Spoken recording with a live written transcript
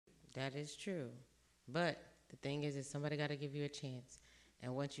That is true. But the thing is somebody got to give you a chance.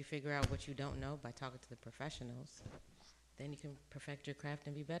 And once you figure out what you don't know by talking to the professionals, then you can perfect your craft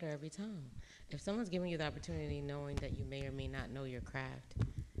and be better every time. If someone's giving you the opportunity knowing that you may or may not know your craft,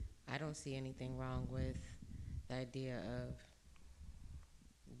 I don't see anything wrong with the idea of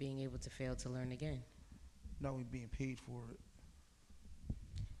being able to fail to learn again. Not we being paid for it.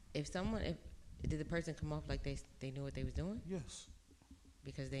 If did the person come off like they knew what they was doing? Yes.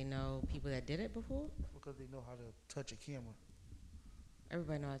 Because they know people that did it before? Because they know how to touch a camera.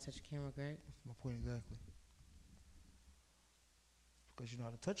 Everybody know how to touch a camera, Greg. That's my point exactly. Because you know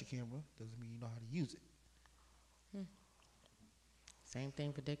how to touch a camera doesn't mean you know how to use it. Same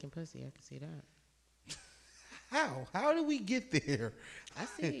thing for dick and pussy. I can see that. How? How did we get there? I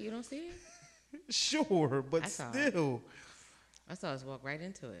see it. You don't see it? Sure, but I saw still. I saw us walk right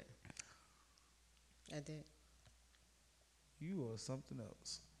into it. I did. You are something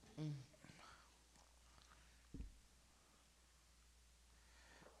else.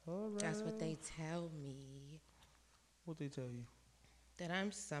 All right. That's what they tell me. What they tell you? That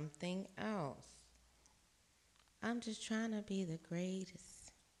I'm something else. I'm just trying to be the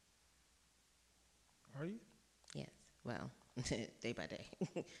greatest. Are you? Yes. Well, day by day.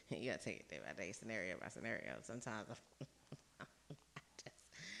 You gotta take it day by day, scenario by scenario. Sometimes I'm just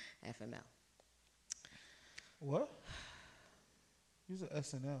FML. What? You said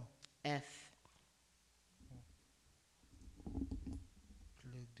SNL. F.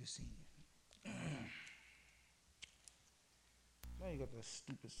 Look to see. Now you got that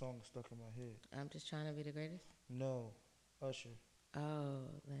stupid song stuck in my head. I'm just trying to be the greatest. No, Usher. Oh,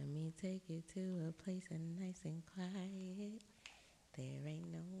 let me take you to a place and nice and quiet. There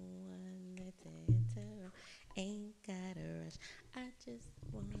ain't no one to interrupt. Ain't gotta rush. I just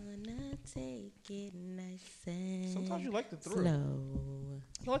wanna take it nice and Sometimes you like the thrill. slow.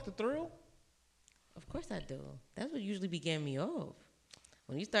 You like the thrill? Of course I do. That's what usually began me off.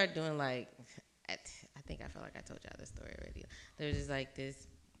 When you start doing like, I think I felt like I told y'all this story already. There was just like this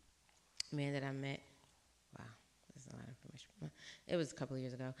man that I met. Wow, that's a lot of information. It was a couple of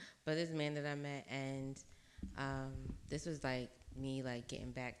years ago. But this man that I met, and this was like me like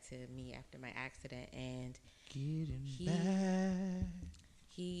getting back to me after my accident. And he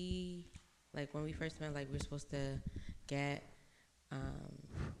like when we first met, like we were supposed to get a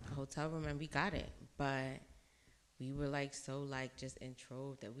hotel room, and we got it. But we were like so like just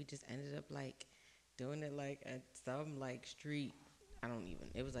intro that we just ended up like doing it like at some like street.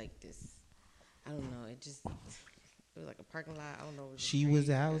 It was like this, I don't know, it was like a parking lot. I don't know. She was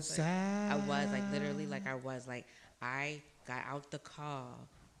outside. I was like literally like I got out the car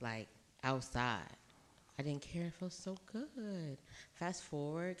like outside. I didn't care. It felt so good. Fast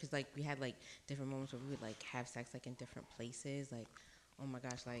forward, because like we had like different moments where we would like have sex like in different places. Like, oh my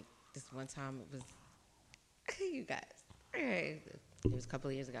gosh, like this one time it was, you guys, it was a couple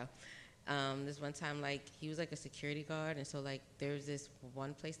of years ago. This one time, like, he was like a security guard, and so like there was this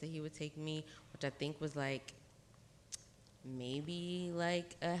one place that he would take me, which I think was like maybe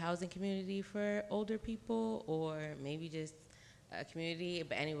like a housing community for older people, or maybe just a community.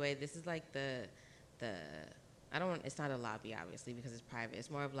 But anyway, this is like the it's not a lobby, obviously, because it's private.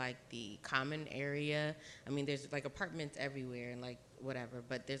 It's more of like the common area. I mean, there's like apartments everywhere and like whatever,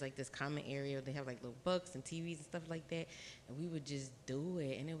 but there's like this common area. They have like little books and TVs and stuff like that. And we would just do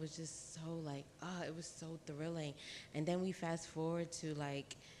it. And it was just so like, it was so thrilling. And then we fast forward to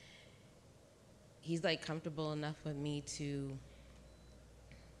like, he's like comfortable enough with me to,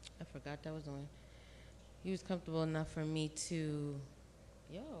 I forgot that was on. He was comfortable enough for me to,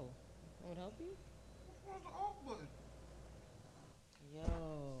 yo, I would help you? Yo.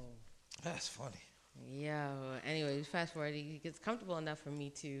 That's funny. Yo. Anyway, fast forward. He gets comfortable enough for me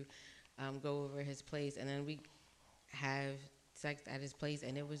to go over his place, and then we have sex at his place,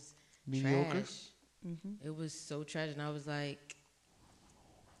 and it was mediocre. Trash. Mm-hmm. It was so trash, and I was like,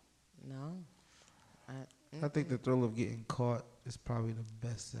 no. I think the thrill of getting caught is probably the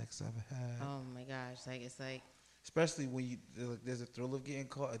best sex I've ever had. Oh my gosh, like it's like. Especially when you like, there's a thrill of getting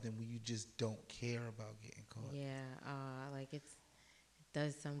caught, and then when you just don't care about getting caught. Yeah, like it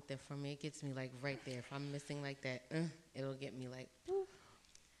does something for me. It gets me like right there. If I'm missing like that, it'll get me like. Woo.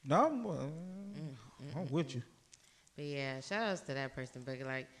 No, I'm with you. But yeah, shout outs to that person. But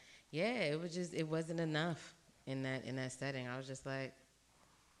like, yeah, it wasn't enough in that setting. I was just like,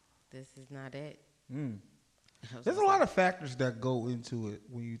 this is not it. There's a lot of factors that go into it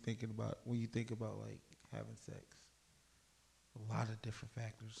when you think about like having sex. A lot of different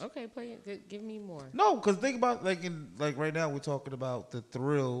factors. Okay, give me more. No, because think about like right now we're talking about the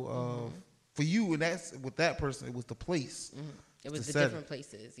thrill of for you, and that's with that person it was the place. It was the the setting. different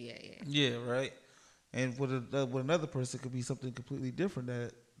places. Yeah, yeah. Yeah, right. And with another person, it could be something completely different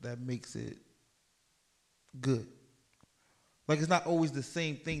that makes it good. Like it's not always the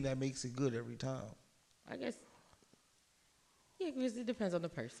same thing that makes it good every time. I guess, yeah, because it depends on the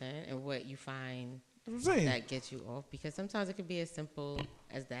person and what you find That's what I'm saying. that gets you off. Because sometimes it can be as simple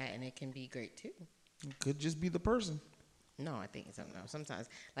as that, and it can be great too. It could just be the person. No, I think it's no. Sometimes,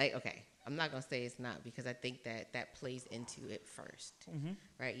 like, okay, I'm not gonna say it's not because I think that plays into it 1st,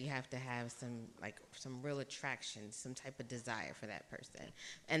 right? You have to have some real attraction, some type of desire for that person,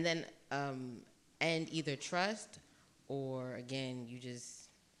 and then and either trust or again you just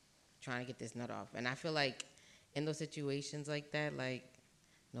trying to get this nut off. And I feel like in those situations like that, like,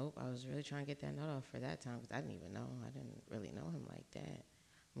 nope, I was really trying to get that nut off for that time because I didn't even know. I didn't really know him like that.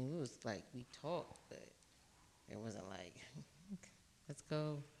 I mean, we talked, but it wasn't like, let's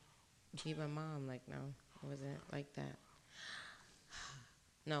go meet my mom. Like, no, it wasn't like that.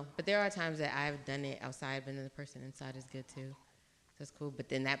 No, but there are times that I've done it outside, but then the person inside is good too. That's cool.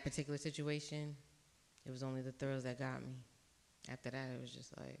 But in that particular situation, it was only the thrills that got me. After that, it was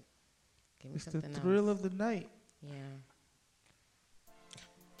just like, give me It's something else. the thrill of the night. Yeah.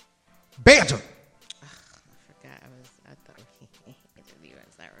 Banter. I forgot. I thought it didn't even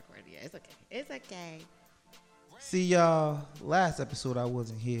start recording. Yeah, it's okay. It's okay. See, y'all, last episode I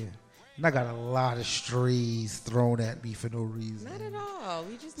wasn't here. And I got a lot of strays thrown at me for no reason. Not at all.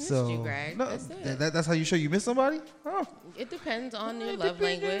 We just missed you, Greg. No, That's it. that's how you show you miss somebody? Oh. It depends on your love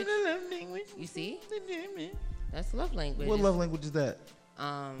language. You see? That's love language. What love language is that?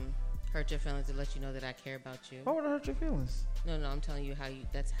 Hurt your feelings to let you know that I care about you. Why would I hurt your feelings? No, I'm telling you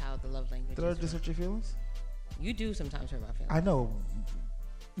that's how the love language Did I is. just hurt your feelings? You do sometimes hurt my feelings. I know.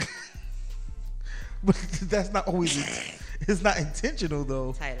 But that's not always, it's not intentional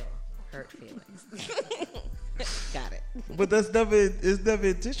though. Title, hurt feelings. Got it. But it's never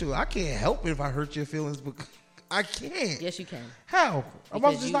intentional. I can't help it if I hurt your feelings, but I can't. Yes, you can. How? I'm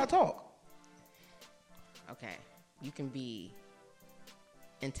about to just not talk. Okay. You can be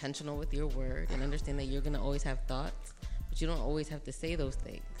intentional with your word and understand that you're going to always have thoughts, but you don't always have to say those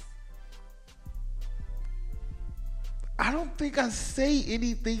things. I don't think I say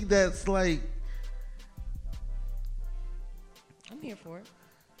anything that's like, I'm here for it.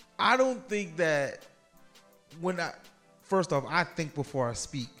 I don't think that first off, I think before I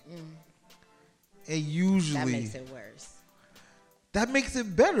speak. And usually. That makes it worse. That makes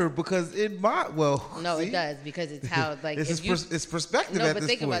it better because No, see? it does because it's how, like, it's perspective no, at but this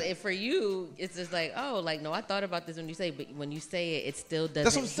think point. about it. For you, it's just like, oh, like, no, I thought about this when you say, but when you say it, it still doesn't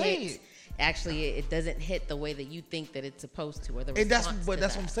That's what I'm hit. saying. Actually, it doesn't hit the way that you think that it's supposed to, or the And that's response what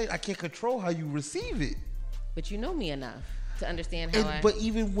to I'm saying. I can't control how you receive it. But you know me enough to understand how But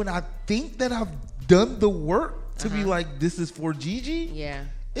even when I think that I've done the work to be like, this is for Gigi, yeah.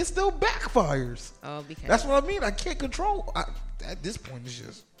 it still backfires. Oh, because That's what I mean. I can't control. At this point, it's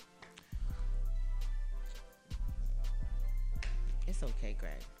just. It's okay,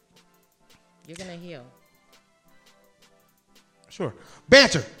 Greg. You're gonna heal. Sure.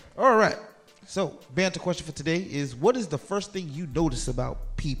 Banter. All right. So, banter question for today is: what is the first thing you notice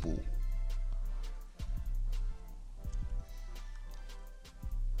about people?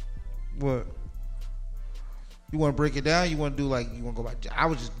 What? You want to break it down? You want to do you want to go by? I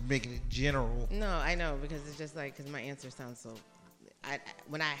was just making it general. No, I know because it's just like because my answer sounds so.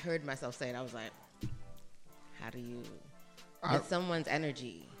 When I heard myself say it, I was like, "How do you?" It's someone's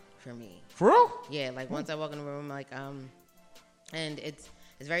energy for me. For real? Yeah, like once I walk in the room, like and it's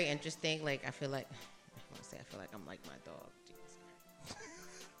very interesting. Like I feel like I feel like I'm like my dog.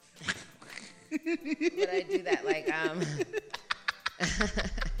 Jesus. But I do that like that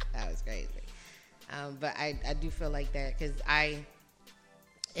was crazy. But I do feel like that because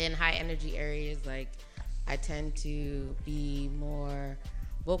in high energy areas, like I tend to be more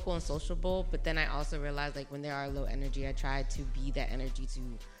vocal and sociable, but then I also realize like when there are low energy, I try to be that energy to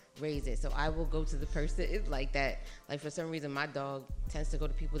raise it. So I will go to the person like that. Like for some reason, my dog tends to go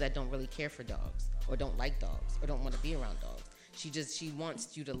to people that don't really care for dogs or don't like dogs or don't want to be around dogs. She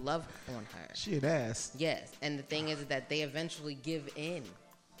wants you to love on her. She an ass. Yes, and the thing is that they eventually give in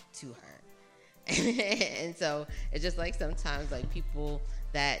to her. And so it's just like sometimes like people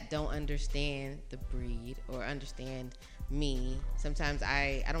that don't understand the breed or understand me, sometimes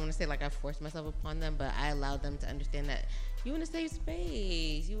I don't want to say like I force myself upon them, but I allow them to understand that you in a safe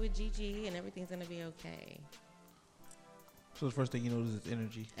space, you with Gigi and everything's gonna be okay. So the first thing you notice is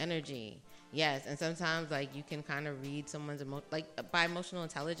energy. Energy. Yes, and sometimes like you can kind of read someone's by emotional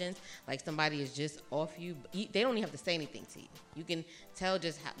intelligence, like somebody is just off you. They don't even have to say anything to you. You can tell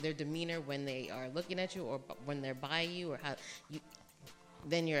just how their demeanor when they are looking at you or when they're by you or how you.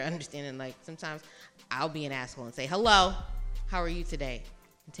 Then you're understanding. Like sometimes I'll be an asshole and say, "Hello, how are you today?"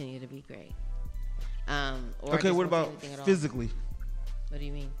 Continue to be great. Or okay, what about physically? What do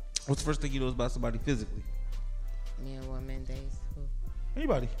you mean? What's the first thing you notice about somebody physically? Man, woman, days. Who?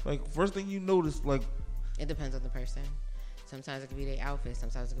 Anybody. Like, first thing you notice, like... It depends on the person. Sometimes it could be their outfit.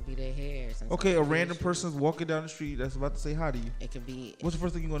 Sometimes it could be their hair. Okay, a random person's walking down the street that's about to say hi to you. It could be... What's the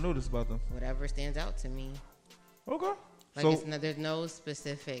first thing you're going to notice about them? Whatever stands out to me. Okay. Like, there's no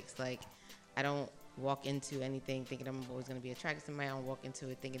specifics. Like, I don't walk into anything thinking I'm always going to be attracted to somebody. I don't walk into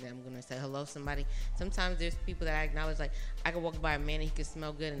it thinking that I'm going to say hello to somebody. Sometimes there's people that I acknowledge, like, I could walk by a man and he could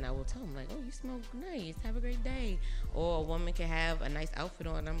smell good, and I will tell him, like, oh, you smell nice. Have a great day. Or a woman can have a nice outfit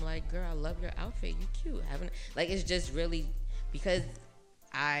on, and I'm like, girl, I love your outfit. You cute. Like, it's just really because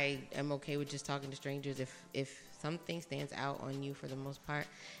I am okay with just talking to strangers if something stands out on you for the most part.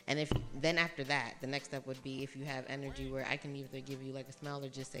 And then after that, the next step would be if you have energy where I can either give you like a smile or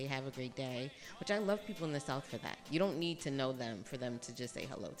just say have a great day, which I love people in the South for that. You don't need to know them for them to just say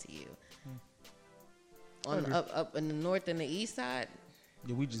hello to you. Up in the North and the East side,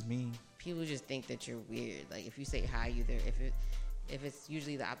 yeah, we just mean. People just think that you're weird. Like if you say hi, if it's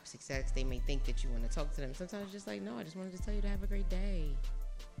usually the opposite sex, they may think that you want to talk to them. Sometimes it's just like, no, I just wanted to tell you to have a great day.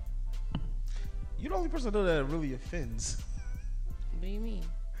 You're the only person I know that really offends. What do you mean?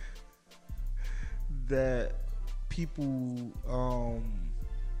 That people,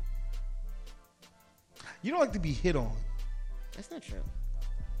 you don't like to be hit on. That's not true.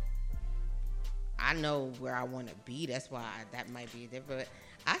 I know where I want to be. That's why that might be different.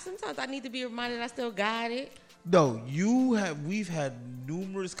 Sometimes I need to be reminded I still got it. No, we've had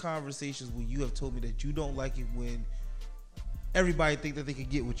numerous conversations where you have told me that you don't like it when everybody think that they can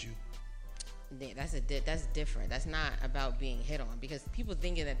get with you. That's different. That's not about being hit on, because people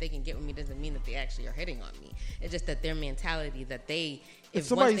thinking that they can get with me doesn't mean that they actually are hitting on me. It's just that their mentality that if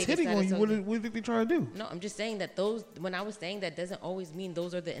somebody's hitting on you, what do you think they're trying to do? No, I'm just saying that when I was saying that doesn't always mean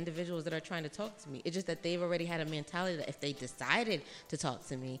those are the individuals that are trying to talk to me. It's just that they've already had a mentality that if they decided to talk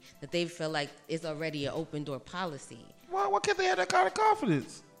to me, that they feel like it's already an open door policy. Why can't they have that kind of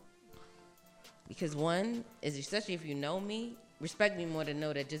confidence? Because one is, especially if you know me, respect me more to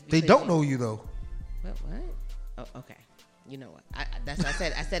know that just because they don't know you though. What? Oh, okay. You know what? That's what I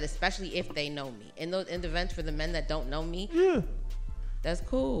said. I said especially if they know me. In the events for the men that don't know me, yeah, that's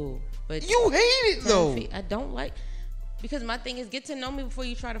cool. But you hate it though. I don't like, because my thing is get to know me before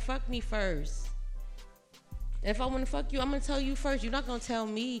you try to fuck me first. And if I want to fuck you, I'm gonna tell you first. You're not gonna tell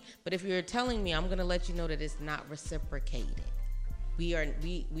me, but if you're telling me, I'm gonna let you know that it's not reciprocated. We are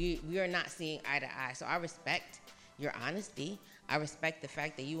not seeing eye to eye. So I respect your honesty. I respect the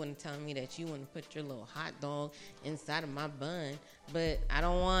fact that you want to tell me that you want to put your little hot dog inside of my bun, but I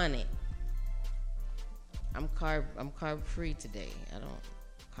don't want it. I'm carb free today. I don't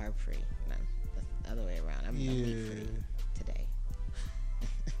carb free. No, that's the other way around. I'm meat free today.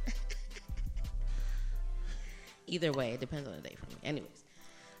 Either way, it depends on the day for me. Anyways,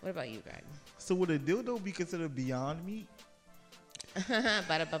 what about you, Greg? So would a dildo be considered beyond meat?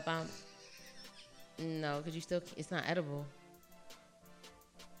 Ba-da-ba-bum. No, because it's not edible.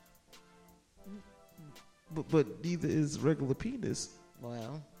 But neither is regular penis.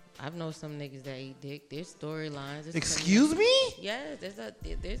 Well, I've known some niggas that eat dick. There's storylines. Excuse me? Yes,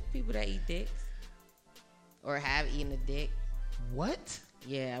 there's people that eat dicks or have eaten a dick. What?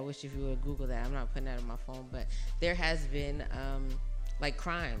 Yeah, I wish if you would Google that. I'm not putting that on my phone, but there has been like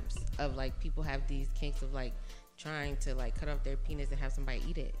crimes of like people have these kinks of like trying to like cut off their penis and have somebody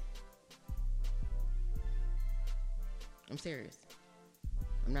eat it. I'm serious.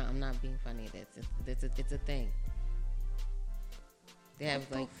 I'm not being funny. It's a thing. They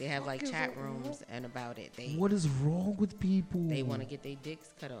have like chat rooms and about it. What is wrong with people? They want to get their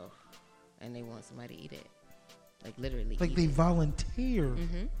dicks cut off, and they want somebody to eat it. Like literally. Like they volunteer.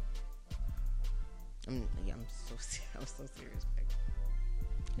 Mm-hmm. I'm so serious.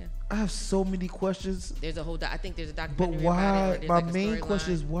 Yeah. I have so many questions. There's a whole. I think there's a documentary. But why? About it, My main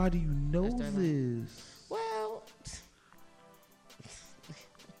question is, why do you know this? Well,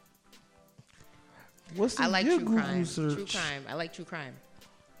 what's I like your true Google crime. search? True crime. I like true crime.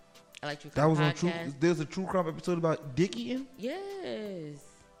 That was podcast. on True. There's a true crime episode about dick eating. Yes.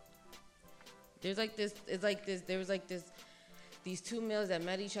 There's like this. It's like this. There was like this. These two males that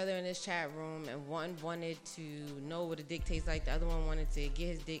met each other in this chat room, and one wanted to know what a dick tastes like. The other one wanted to get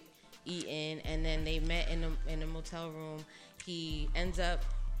his dick eating, and then they met in a motel room. He ends up,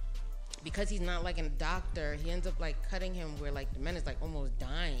 because he's not like a doctor, he ends up like cutting him where like the man is like almost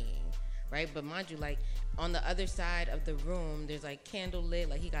dying, right? But mind you, like on the other side of the room, there's like candle lit,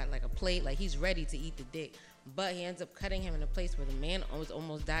 like he got like a plate, like he's ready to eat the dick. But he ends up cutting him in a place where the man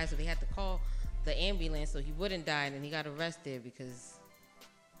almost died, so they had to call the ambulance so he wouldn't die, and then he got arrested because,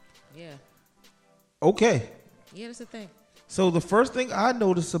 yeah. Okay. Yeah, that's the thing. So the first thing I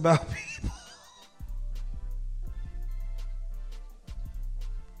notice about people.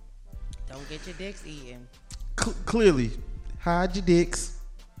 Don't get your dicks eaten. Clearly, hide your dicks.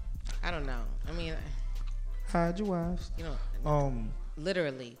 I don't know. I mean, hide your wives. You know,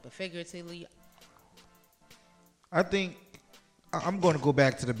 literally, but figuratively. I think I'm going to go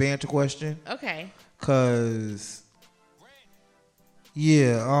back to the banter question. Okay. Cause,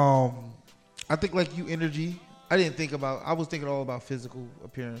 yeah, I think like you energy. I was thinking all about physical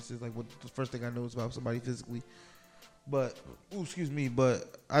appearances, like what the first thing I noticed about somebody physically. But,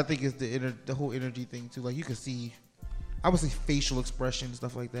 but I think it's the whole energy thing too. Like you can see, I would say facial expression,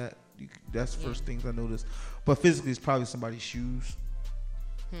 stuff like that. That's the first things I noticed. But physically, it's probably somebody's shoes.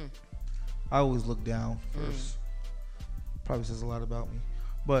 I always look down first. Probably says a lot about me.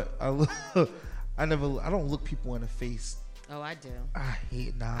 But I don't look people in the face. Oh, I do. I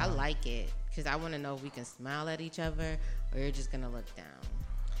hate I like it because I want to know if we can smile at each other or you're just gonna look down.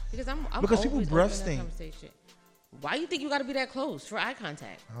 Because people breath stink. Why you think you got to be that close for eye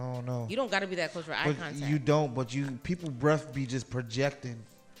contact? I don't know. You don't got to be that close for eye contact. You don't, but people breath be just projecting.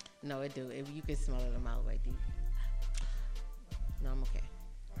 No, it do. If you can smell it a mile like deep. No, I'm okay.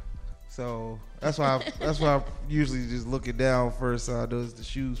 So that's why I usually just look it down first. So I notice the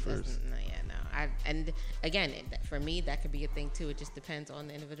shoes first. And again, for me, that could be a thing too. It just depends on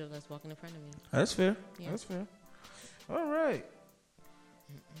the individual that's walking in front of me. That's fair. Yeah. That's fair. All right.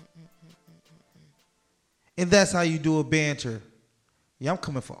 And that's how you do a banter. Yeah, I'm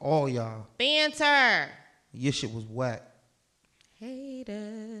coming for all y'all. Banter. Your shit was whack.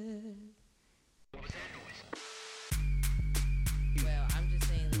 Hater. Well, I'm just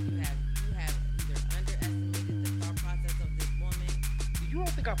saying that you have either underestimated the thought process of this woman. You don't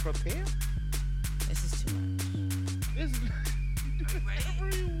think I prepared? This is too much. This is you do it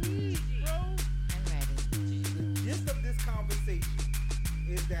every week, bro. I'm ready. The gist of this conversation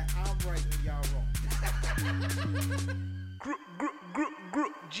is that I'm right and y'all wrong.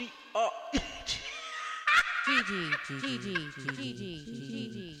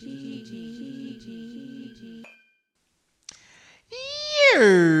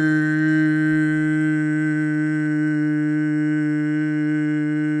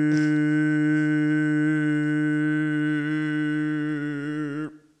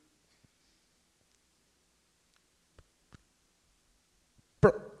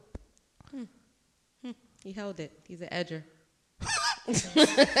 He held it. He's an edger.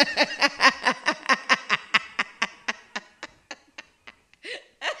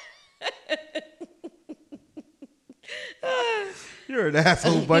 You're an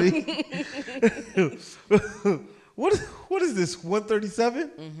asshole, buddy. What is this? 137?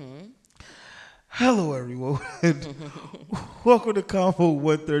 Mm-hmm. Hello, everyone. Welcome to Convo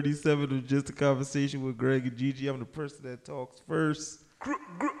 137 of Just a Conversation with Greg and Gigi. I'm the person that talks first.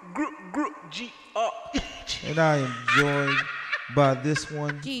 And I am joined by this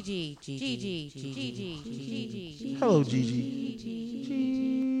one. Gigi. Hello, Gigi. Gigi.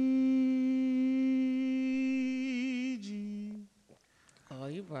 Oh,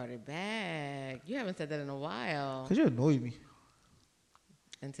 you brought it back. You haven't said that in a while. Because you annoy me.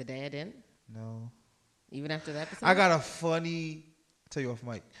 And today I didn't? No. Even after that episode? I got a funny... Tell you off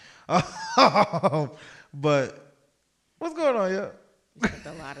mic. But what's going on, yeah? We spent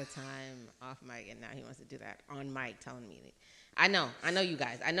a lot of time off mic, and now he wants to do that on mic, telling me. I know you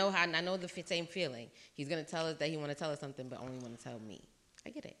guys. I know the same feeling. He's gonna tell us that he want to tell us something, but only want to tell me. I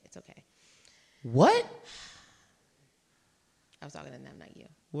get it. It's okay. What? I was talking to them, not you.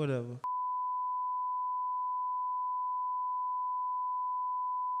 Whatever.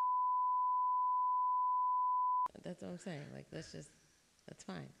 That's what I'm saying. Like, that's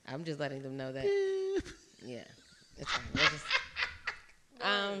fine. I'm just letting them know that. Yeah, it's fine. We'll just.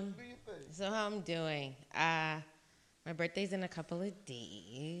 So how I'm doing? My birthday's in a couple of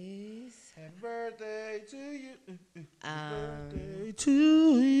days. Happy birthday to you. Happy birthday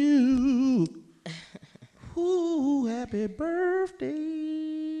to you. Ooh, happy birthday.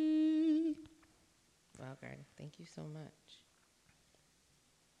 Well, girl, thank you so much.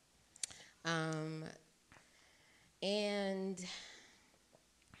 And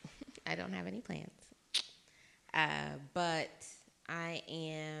I don't have any plans. But I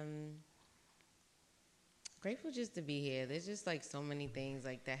am grateful just to be here. There's just like so many things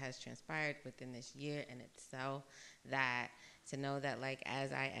like that has transpired within this year in itself, that to know that like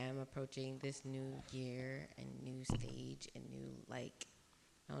as I am approaching this new year and new stage and new like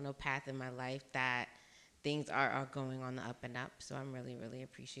I don't know path in my life, that things are going on the up and up. So I'm really really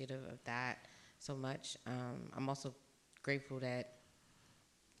appreciative of that so much. I'm also grateful that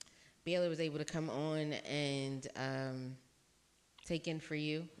Baylor was able to come on and take in for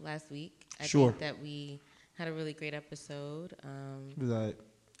you last week. I Sure. think that we had a really great episode. Was I?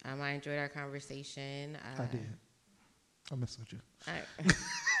 I enjoyed our conversation. I did. I mess with you.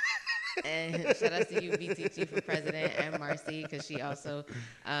 And shout out to you, BTG for president, and Marcy, because she also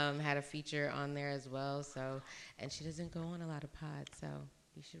had a feature on there as well. So, and she doesn't go on a lot of pods, so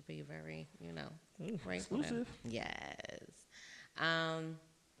you should be very, grateful. Exclusive. Yes.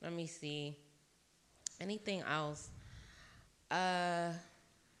 Let me see. Anything else?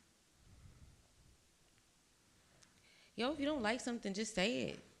 If you don't like something, just say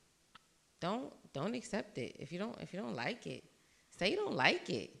it. Don't accept it. If you don't like it, say you don't like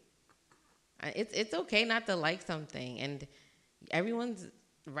it. It's okay not to like something, and everyone's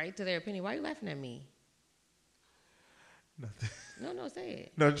right to their opinion. Why are you laughing at me? Nothing. No, say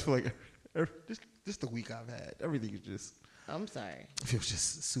it. No, I just feel like just the week I've had, everything is just. I'm sorry. It feels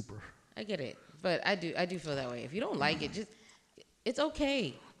just super. I get it, but I do feel that way. If you don't like it, it's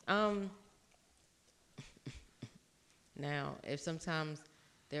okay. Now, if sometimes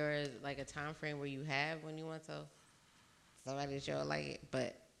there is like a time frame where you have when you want to somebody that you don't like it,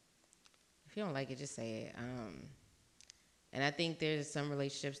 but if you don't like it, just say it. And I think there's some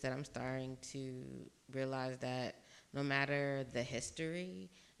relationships that I'm starting to realize that no matter the history,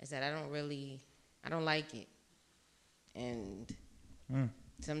 is that I don't like it. And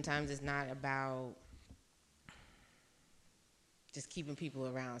sometimes it's not about just keeping people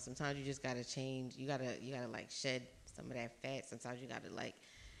around. Sometimes you just gotta change. You gotta like shed some of that fat. Sometimes you gotta like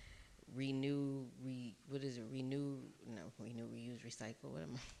renew, reuse, recycle. What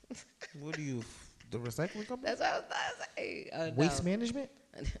am I? What do you? The recycling company? That's what I was about to say. Waste management?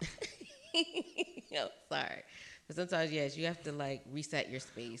 Sorry. But sometimes, yes, you have to like reset your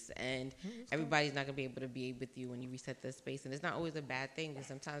space, and everybody's not gonna be able to be with you when you reset the space. And it's not always a bad thing. And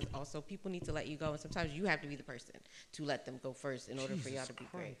sometimes also people need to let you go, and sometimes you have to be the person to let them go first in order for y'all to be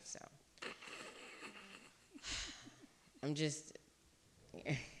great. So I'm just,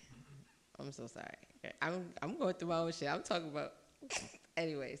 I'm so sorry. I'm going through my own shit. I'm talking about,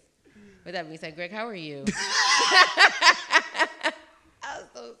 anyways. With that being said, Greg, how are you? I'm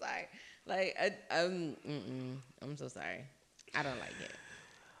so sorry. Like, I'm so sorry. I don't like it.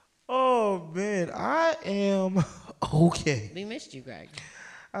 Oh man, I am okay. We missed you, Greg.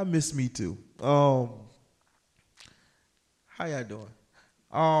 I miss me too. How y'all doing?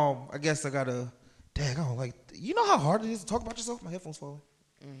 I guess I gotta. Dang, I don't like. You know how hard it is to talk about yourself? My headphones falling.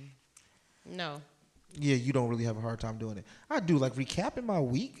 No. Yeah, you don't really have a hard time doing it. I do. Like recapping my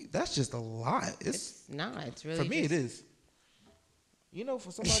week. That's just a lot. It's not. It's really for me. It is. You know,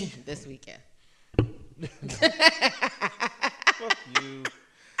 for somebody this weekend. Fuck you.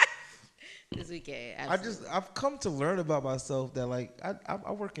 This weekend. Absolutely. I've come to learn about myself that like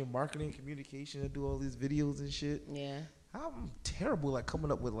I work in marketing, communication, and do all these videos and shit. Yeah. I'm terrible at coming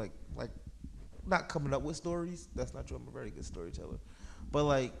up with like not coming up with stories. That's not true. I'm a very good storyteller. But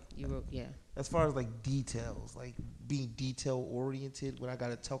like as far as like details, like being detail oriented when I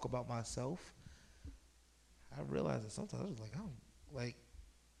gotta talk about myself, I realize that sometimes I was like, like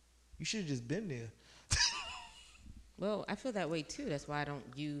you should have just been there. Well, I feel that way too. That's why I don't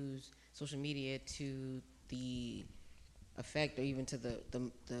use social media to the effect or even to the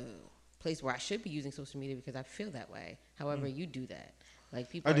place where I should be using social media, because I feel that way. However, you do that. Like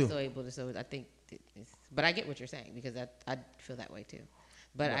people are still able to. So I think, but I get what you're saying, because I feel that way too.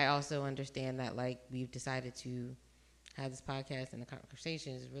 But I also understand that like we've decided to have this podcast, and the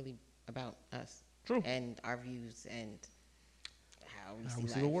conversation is really about us. True. And our views and how we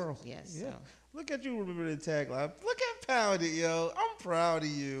see the world. Yes. Yeah. So. Look at you, remember the tagline. Look at Pound It, yo. I'm proud of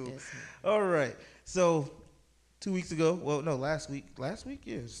you. Yes, all right. So 2 weeks ago, well, no, last week,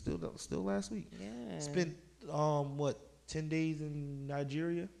 yeah, still last week. Yeah. Spent 10 days in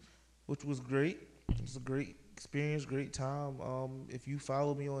Nigeria, which was great. It was a great experience, great time. If you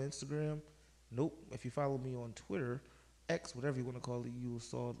follow me on Instagram, if you follow me on Twitter, X, whatever you want to call it, you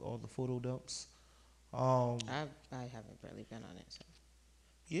saw all the photo dumps. I haven't barely been on it. So.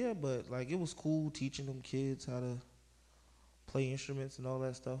 Yeah, but like it was cool teaching them kids how to play instruments and all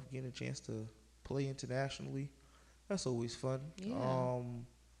that stuff. Getting a chance to play internationally, that's always fun. Yeah.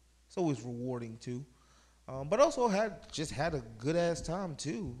 It's always rewarding too. But also had a good ass time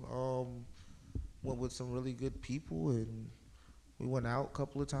too. Went with some really good people, and we went out a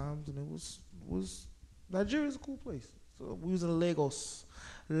couple of times, and it was Nigeria's a cool place. So we was in Lagos,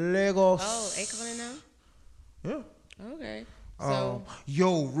 Oh, Akon and Lagos. them? Yeah. Okay. So,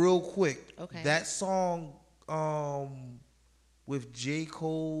 Yo, real quick, okay. that song with J.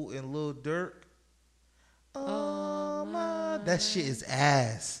 Cole and Lil Durk, Oh that shit my. is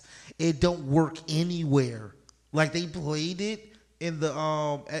ass. It don't work anywhere. Like they played it in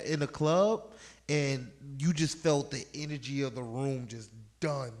the club, and you just felt the energy of the room just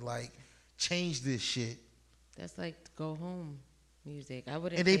done. Like change this shit. That's like go home music. I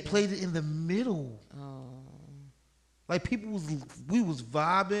wouldn't And they play that. played it in the middle. Oh. Like we was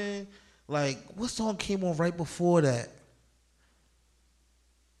vibing. Like what song came on right before that?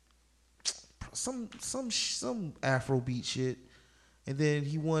 Some Afrobeat shit. And then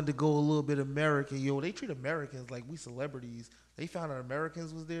he wanted to go a little bit American. Yo, they treat Americans like we celebrities. They found out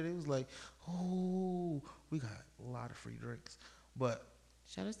Americans was there. They was like, oh, we got a lot of free drinks. But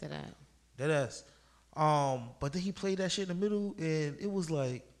Shout out to that. that ass. But then he played that shit in the middle, and it was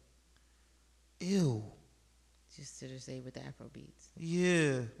like, ew. Just to say with the Afro beats.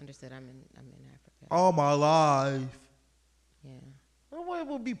 Yeah. Understood. I'm in Africa. All my life. Yeah. I want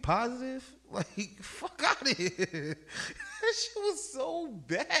to be positive. Like, fuck out of here. That shit was so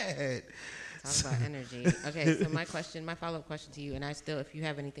bad. Talk about energy. Okay, so my follow-up question to you, and if you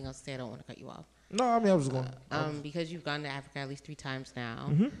have anything else to say, I don't want to cut you off. No, I mean, I was going. Because you've gone to Africa at least 3 times now.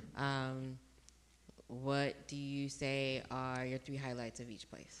 What do you say are your 3 highlights of each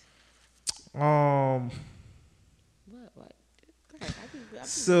place? Um. What? Go ahead.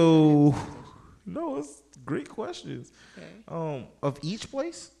 So, no, it's great questions. Okay. Of each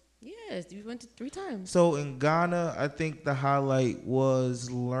place. Yes, you went to 3 times. So in Ghana, I think the highlight was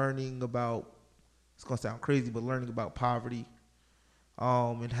learning about. It's gonna sound crazy, but learning about poverty,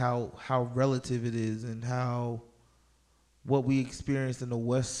 and how relative it is, and how what we experienced in the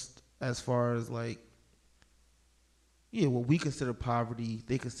West, as far as like, yeah, what we consider poverty,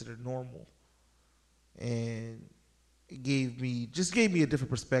 they consider normal, and it gave me a different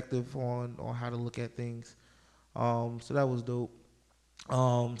perspective on how to look at things. So that was dope.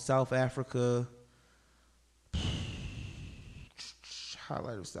 South Africa.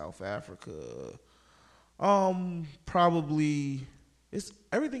 Highlight of South Africa. Probably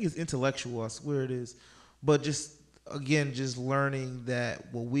everything is intellectual, I swear it is. But just learning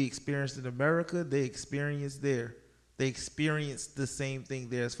that what we experienced in America, they experienced there. They experienced the same thing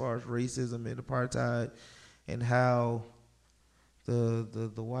there as far as racism and apartheid, and how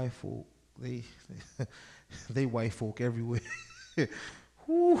the white folk, they white folk everywhere.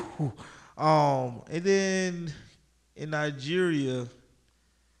 Whew. And then in Nigeria,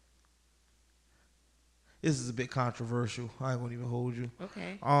 this is a bit controversial. I ain't gonna even hold you.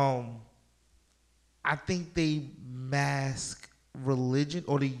 Okay. I think they mask religion,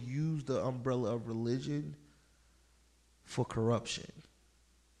 or they use the umbrella of religion for corruption.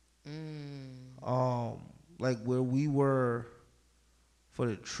 Like where we were for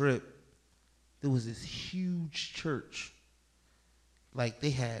the trip, there was this huge church. Like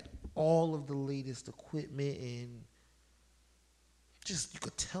they had all of the latest equipment, and just you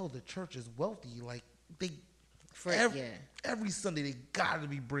could tell the church is wealthy. Like every Sunday they got to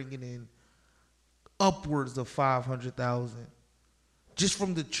be bringing in upwards of 500,000 just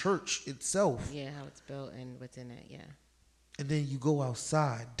from the church itself. Yeah, how it's built and what's in it. Yeah. And then you go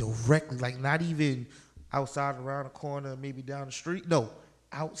outside directly, like not even outside around the corner, maybe down the street. No,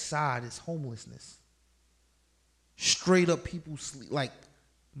 outside is homelessness. Straight up people sleep,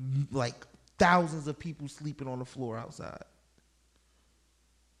 like thousands of people sleeping on the floor outside.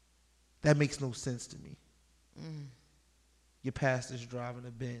 That makes no sense to me. Your pastor's driving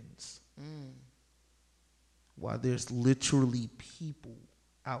a Benz while there's literally people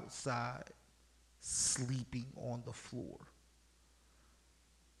outside sleeping on the floor.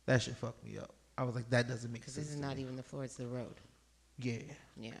 That shit fucked me up. I was like, that doesn't make sense. Because this is not even the floor; it's the road. Yeah.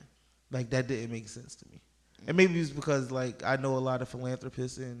 Yeah. Like that didn't make sense to me. And maybe it's because like I know a lot of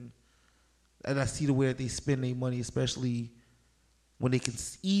philanthropists, and I see the way that they spend their money, especially when they can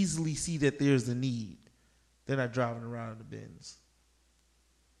easily see that there's a need. They're not driving around in the Benz.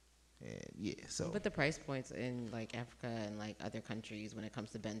 And yeah, so. But the price points in like Africa and like other countries when it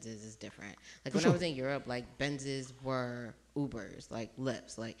comes to Benzes is different. Like For when sure. I was in Europe, like Benzes were Ubers, like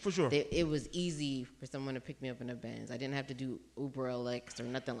Lyfts. Like For sure. it was easy for someone to pick me up in a Benz. I didn't have to do Uber or Lyft or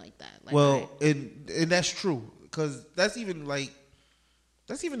nothing like that. Like, well, and that's true, because that's even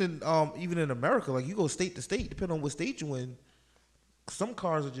in America. Like you go state to state, depending on what state you in. Some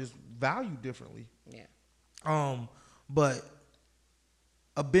cars are just valued differently. Yeah. But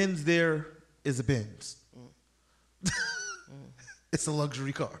a Benz there is a Benz. It's a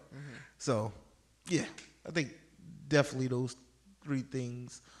luxury car. So, yeah, I think definitely those three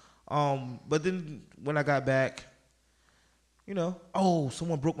things. But then when I got back,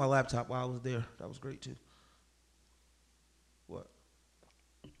 someone broke my laptop while I was there. That was great too. What?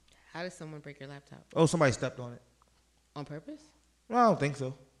 How did someone break your laptop? Oh, somebody stepped on it. On purpose? Well, I don't think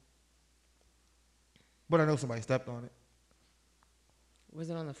so. But I know somebody stepped on it. Was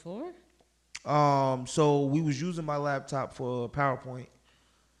it on the floor? So we was using my laptop for PowerPoint.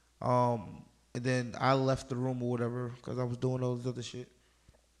 And then I left the room or whatever because I was doing all this other shit.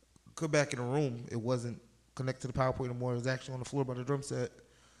 Come back in the room, it wasn't connected to the PowerPoint anymore. It was actually on the floor by the drum set.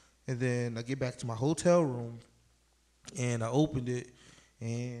 And then I get back to my hotel room, and I opened it,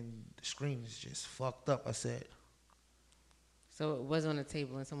 and the screen is just fucked up. I said, So it was on the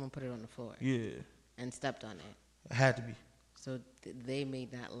table and someone put it on the floor? yeah. And stepped on it? It had to be. So they may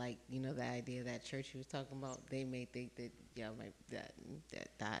not like, the idea of that church you was talking about. They may think that y'all might that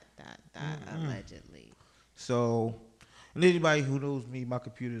allegedly. So, and anybody who knows me, my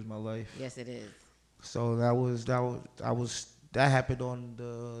computer is my life. Yes, it is. So that happened on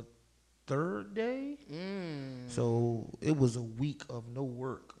the third day. So it was a week of no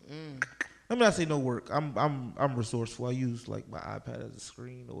work. Let me not say no work. I'm resourceful. I use like my iPad as a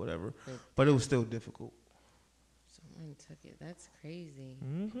screen or whatever, but it was still difficult. Someone took it. That's crazy.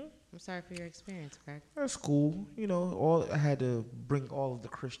 Mm-hmm. I'm sorry for your experience, Craig. That's cool. I had to bring all of the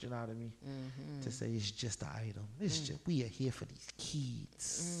Christian out of me to say it's just an item. It's just we are here for these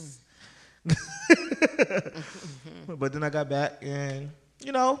kids. But then I got back and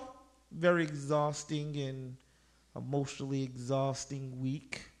very exhausting and emotionally exhausting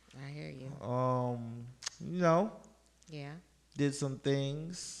week. I hear you. Yeah. Did some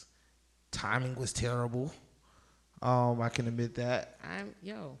things. Timing was terrible. I can admit that. I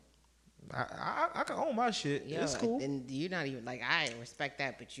can own my shit. It's cool. And you're not even like I respect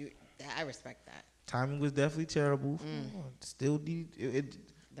that, but I respect that. Timing was definitely terrible. Still need it.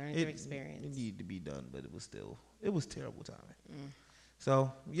 Learning through experience. It needed to be done, but it was terrible timing.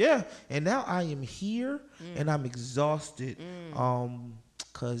 So yeah, and now I am here and I'm exhausted.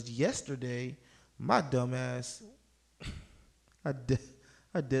 Cause yesterday my dumb ass I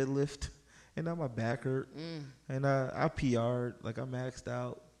deadlift and now my back hurt and I PR'd like I maxed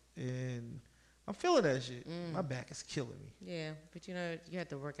out and I'm feeling that shit. My back is killing me. Yeah, but you have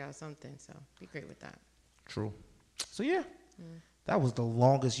to work out something, so be great with that. True. So yeah. That was the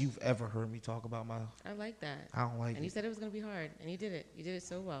longest you've ever heard me talk about my. I like that. I don't like it. And you said it was going to be hard, and you did it. You did it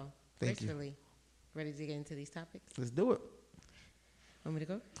so well. Thank gracefully. you. Ready to get into these topics? Let's do it. Want me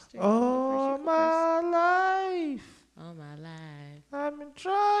to go? All my life. All my life. I've been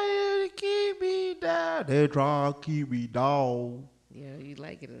trying to keep me down. They try to keep me down. Yeah, you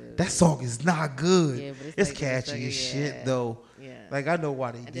like it a little That bit. song is not good. Yeah, but it's like, catchy as shit, though. Yeah. Like, I know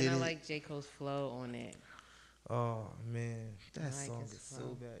why they and did it. then I like J. Cole's flow on it. Oh, man. That like song his is flow.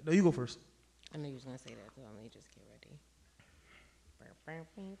 so bad. No, you go first. I knew you was going to say that, so let me just get ready.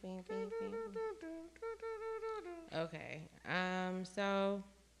 Okay. So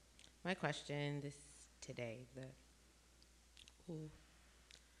my question today, ooh,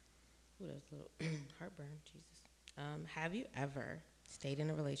 that was a little heartburn, Jesus. Have you ever stayed in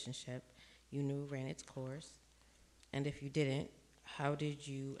a relationship you knew ran its course, and if you didn't, how did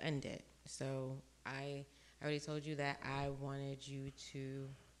you end it? So I already told you that I wanted you to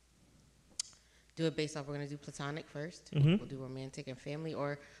do it based off, we're going to do platonic first. We'll do romantic and family,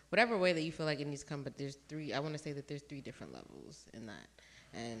 or whatever way that you feel like it needs to come. But I want to say that there's 3 different levels in that.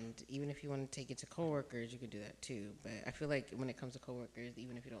 And even if you want to take it to coworkers, you can do that too. But I feel like when it comes to coworkers,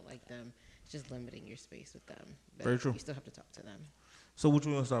 even if you don't like them, it's just limiting your space with them. But very true. You still have to talk to them. So which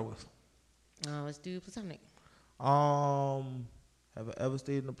one you want to start with? Let's do platonic. Have I ever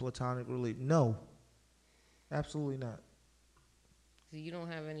stayed in a platonic relationship? No. Absolutely not. So you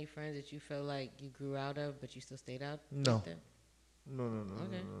don't have any friends that you feel like you grew out of, but you still stayed out? No. With them? No.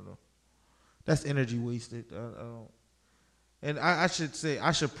 Okay. No. That's energy wasted. I don't. And I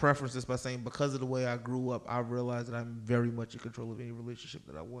should preference this by saying because of the way I grew up, I realize that I'm very much in control of any relationship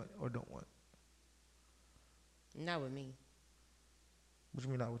that I want or don't want. Not with me. What do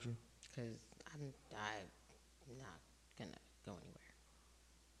you mean not with you? Because I'm not going to go anywhere.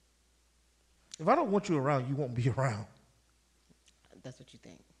 If I don't want you around, you won't be around. That's what you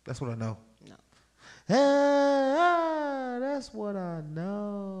think. That's what I know. No. That's what I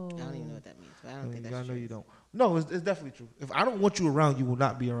know. I don't even know what that means, but I don't think that's true. I know true. you don't. No, it's definitely true. If I don't want you around, you will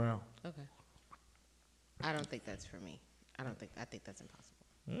not be around. Okay. I don't think that's for me. I think that's impossible.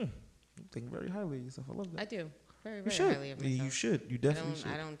 You think very highly of yourself. I love that. I do. Very, You very should. highly of Yeah, myself. you should. You definitely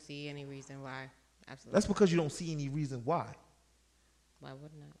should. I don't see any reason why. Absolutely. That's because you don't see any reason why. Why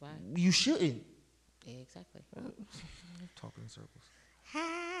wouldn't I? Why? You shouldn't. Yeah, exactly. Talking in circles.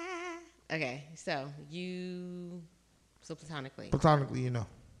 Okay, so platonically. Platonically, you know.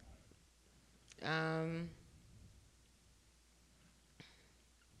 I'm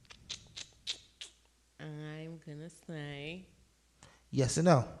gonna say Yes and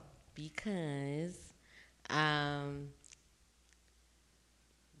no. because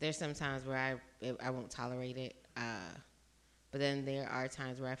there's some times where I won't tolerate it, but then there are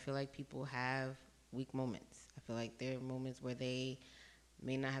times where I feel like people have weak moments. I feel like there are moments where they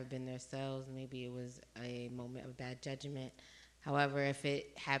may not have been themselves. Maybe it was a moment of bad judgment. However, if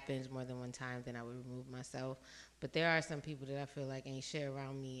it happens more than one time, then I would remove myself. But there are some people that I feel like ain't shit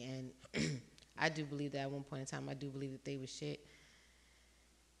around me, and I do believe that at one point in time, I do believe that they was shit.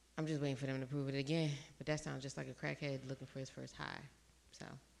 I'm just waiting for them to prove it again. But that sounds just like a crackhead looking for his first high. So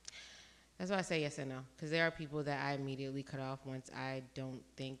that's why I say yes and no. Because there are people that I immediately cut off once I don't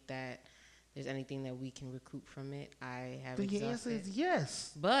think that there's anything that we can recoup from it. I have Then your exhausted. answer is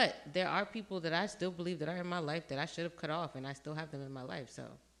yes. But there are people that I still believe that are in my life that I should have cut off, and I still have them in my life. So,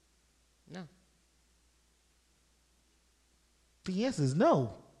 no. The answer is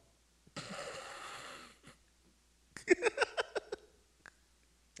no.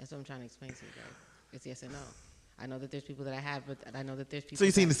 That's what I'm trying to explain to you guys. It's yes and no. I know that there's people that I have, but I know that there's people. So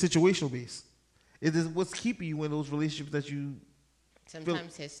you're saying the situational base. It is what's keeping you in those relationships that you.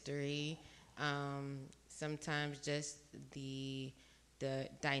 Sometimes history, sometimes just the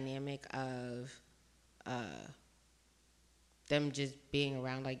dynamic of them just being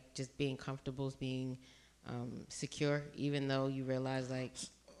around, like just being comfortable, being secure, even though you realize like.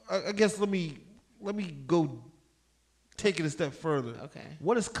 I guess let me go. Take it a step further. Okay.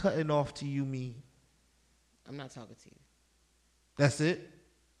 What does cutting off to you mean? I'm not talking to you. That's it?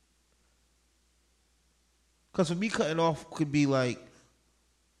 Because for me, cutting off could be like,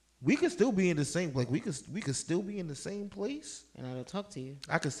 we could still be in the same, like we could still be in the same place. And I don't talk to you.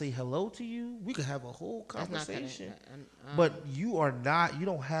 I could say hello to you. We could have a whole conversation. That's but you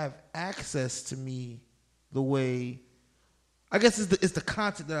don't have access to me the way, I guess it's the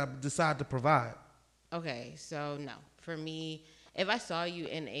content that I decide to provide. Okay, so no. For me, if I saw you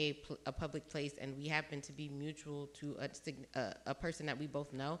in a public place and we happen to be mutual to a person that we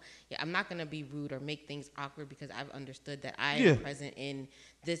both know, yeah, I'm not going to be rude or make things awkward because I've understood that I am present in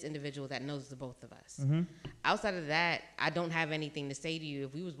this individual that knows the both of us. Mm-hmm. Outside of that, I don't have anything to say to you.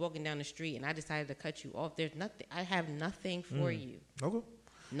 If we was walking down the street and I decided to cut you off, there's nothing. I have nothing for you. Okay.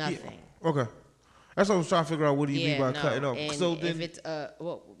 Nothing. Yeah. Okay. That's what I was trying to figure out. What do you mean by cutting off? And so then, if it's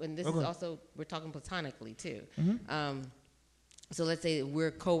and this is also, we're talking platonically too. Mm-hmm. So let's say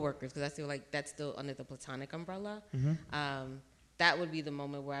we're coworkers, because I feel like that's still under the platonic umbrella. Mm-hmm. That would be the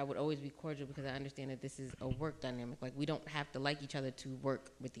moment where I would always be cordial because I understand that this is a work dynamic. Like we don't have to like each other to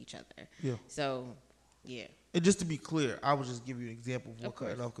work with each other. Yeah. So, yeah. And just to be clear, I was just give you an example of what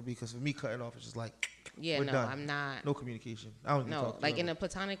cutting off could be. Because for me, cutting off is just like, we're done. I'm not. No communication. I don't even talk to like you. in a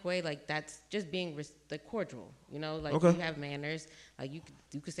platonic way, like that's just being like cordial. You know, like Okay. you have manners. Like you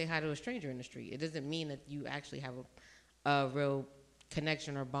could say hi to a stranger in the street. It doesn't mean that you actually have a real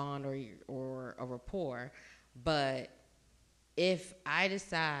connection or bond or a rapport. But if I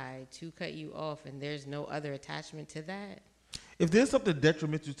decide to cut you off and there's no other attachment to that, if there's something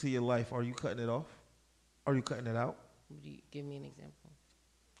detrimental to your life, are you cutting it off? Are you cutting it out? would you give me an example?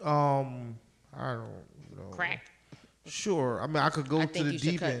 I don't know. Crack. Sure. I mean, I could go to the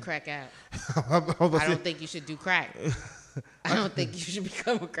deep end. Crack out. I don't think you should do crack. I don't think you should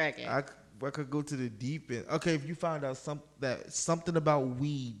become a crackhead. I could go to the deep end. Okay, if you found out that something about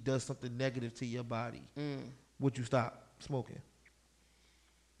weed does something negative to your body, would you stop smoking?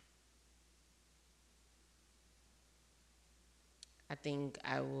 I think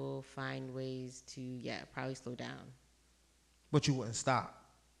I will find ways to, probably slow down. But you wouldn't stop.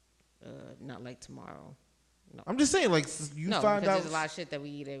 Not like tomorrow. No. I'm just saying, like you find out. There's a lot of shit that we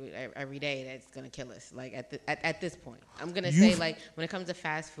eat every day that's gonna kill us. Like at this point, I'm gonna say like when it comes to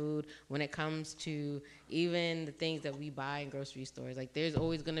fast food, when it comes to even the things that we buy in grocery stores, like there's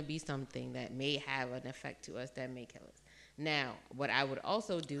always gonna be something that may have an effect to us that may kill us. Now, what I would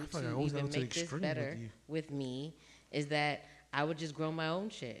also do to even make this better with me is that I would just grow my own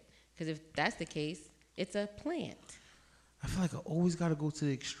shit. Because if that's the case, it's a plant. I feel like I always got to go to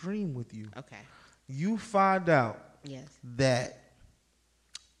the extreme with you. Okay. You find out that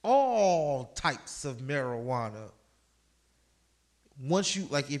all types of marijuana, once you,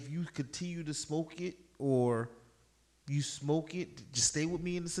 like if you continue to smoke it or you smoke it. Just stay with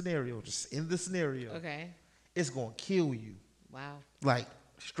me in the scenario. Just in the scenario. Okay. It's gonna kill you. Wow. Like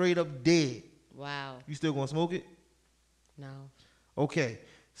straight up dead. Wow. You still gonna smoke it? No. Okay.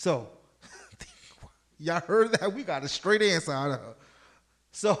 So y'all heard that? We got a straight answer out of her.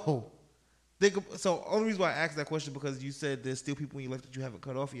 So so only reason why I asked that question because you said there's still people in your life that you haven't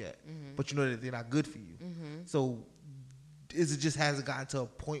cut off yet, but you know that they're not good for you. So is it just hasn't gotten to a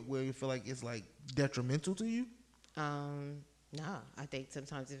point where you feel like it's like detrimental to you? No. I think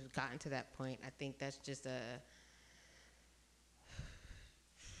sometimes it's gotten to that point. I think that's just a.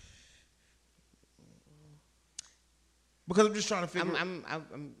 Because I'm just trying to figure.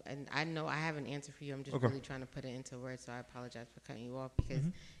 And I know I have an answer for you. I'm just Okay. really trying to put it into words. So I apologize for cutting you off because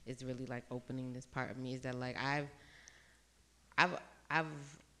it's really like opening this part of me. Is that like I've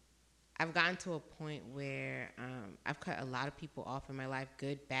gotten to a point where I've cut a lot of people off in my life,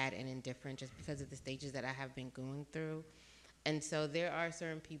 good, bad, and indifferent, just because of the stages that I have been going through. And so there are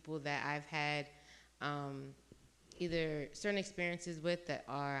certain people that I've had either certain experiences with that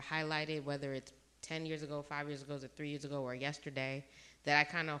are highlighted, whether it's 10 years ago, 5 years ago, or 3 years ago, or yesterday, that I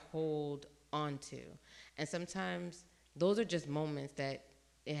kind of hold on to. And sometimes those are just moments that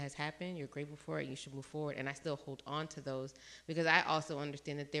it has happened, you're grateful for it, you should move forward, and I still hold on to those because I also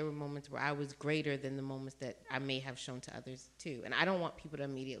understand that there were moments where I was greater than the moments that I may have shown to others too. And I don't want people to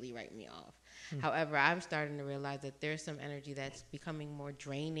immediately write me off. However, I'm starting to realize that there's some energy that's becoming more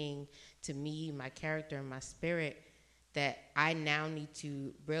draining to me, my character, and my spirit, that I now need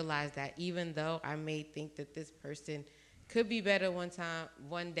to realize that even though I may think that this person could be better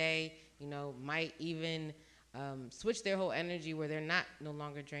one day, might even switch their whole energy where they're no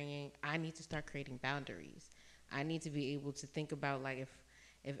longer draining, I need to start creating boundaries. I need to be able to think about, like,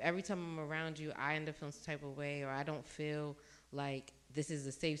 if every time I'm around you, I end up feeling some type of way, or I don't feel like this is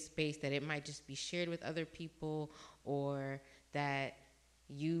a safe space, that it might just be shared with other people, or that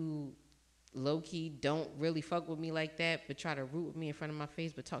you low-key don't really fuck with me like that, but try to root with me in front of my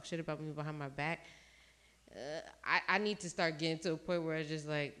face, but talk shit about me behind my back. I need to start getting to a point where it's just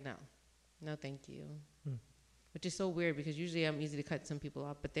like, no, thank you. Which is so weird because usually I'm easy to cut some people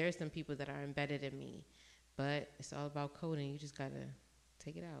off, but there are some people that are embedded in me. But it's all about coding. You just gotta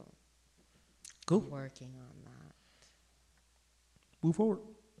take it out. Cool. I'm working on that. Move forward.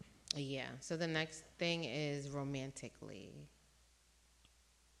 Yeah. So the next thing is romantically.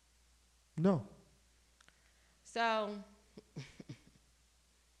 No. So,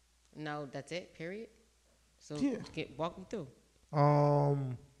 no, that's it. Period. So Yeah. walk me through.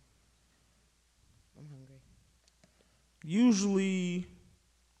 Um. I'm hungry. Usually,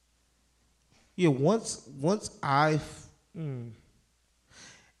 yeah. Once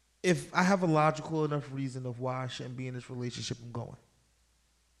if I have a logical enough reason of why I shouldn't be in this relationship, I'm going.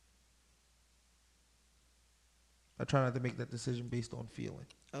 I try not to make that decision based on feeling.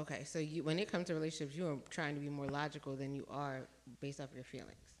 Okay, so when it comes to relationships, you are trying to be more logical than you are based off your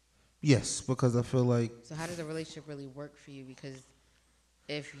feelings. Yes, because I feel like. So how does a relationship really work for you? Because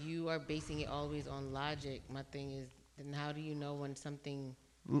if you are basing it always on logic, my thing is, then how do you know when something?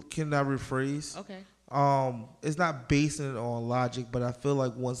 Can I rephrase? Okay. It's not basing it on logic, but I feel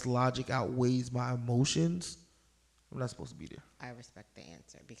like once logic outweighs my emotions, I'm not supposed to be there. I respect the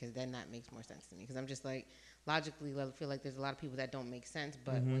answer because then that makes more sense to me. Because I'm just like, logically, I feel like there's a lot of people that don't make sense.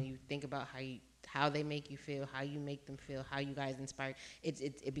 But when you think about how they make you feel, how you make them feel, how you guys inspire,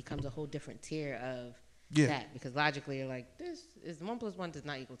 it becomes a whole different tier of that. Because logically, you're like, this is 1 + 1 does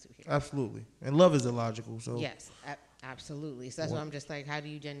not equal 2 here. Absolutely. And love is illogical. So yes, absolutely. So that's why I'm just like, how do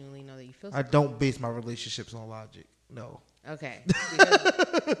you genuinely know that you feel I something? don't base my relationships on logic. No. Okay.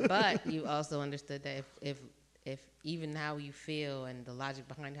 But you also understood that if even how you feel and the logic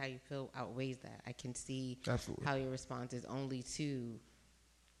behind how you feel outweighs that, I can see Absolutely. how your response is only to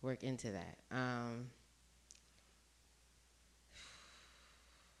work into that.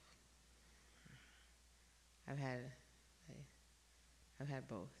 I've had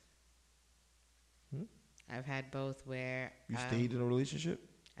both. I've had both where You stayed in a relationship?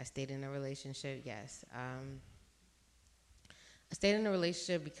 I stayed in a relationship, yes. I stayed in a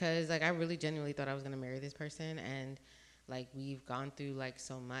relationship because, like, I really genuinely thought I was going to marry this person, and, like, we've gone through, like,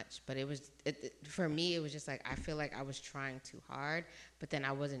 so much. But for me, it was just, like, I feel like I was trying too hard, but then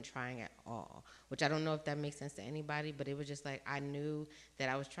I wasn't trying at all, which I don't know if that makes sense to anybody, but it was just, like, I knew that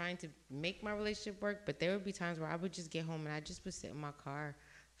I was trying to make my relationship work, but there would be times where I would just get home and I just would sit in my car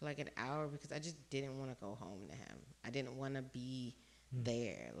for, like, an hour because I just didn't want to go home to him. I didn't want to be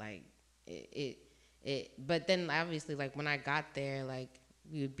there. Like, but then obviously, like, when I got there, like,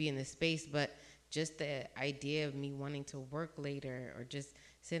 we would be in this space, but just the idea of me wanting to work later or just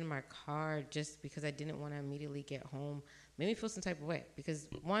sit in my car just because I didn't want to immediately get home made me feel some type of way. Because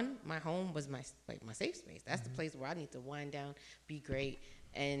one, my home was my safe space. That's the place where I need to wind down, be great,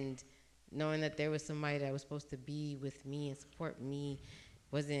 and knowing that there was somebody that was supposed to be with me and support me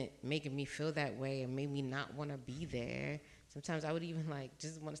wasn't making me feel that way and made me not want to be there. Sometimes I would even like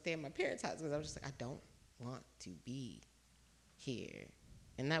just want to stay at my parents' house because I was just like, I don't want to be here.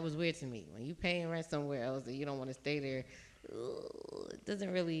 And that was weird to me. When you paying rent somewhere else and you don't want to stay there, it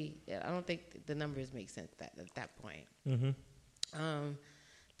doesn't really, I don't think the numbers make sense at that point.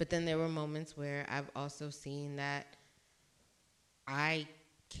 But then there were moments where I've also seen that I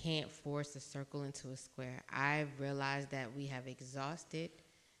can't force a circle into a square. I've realized that we have exhausted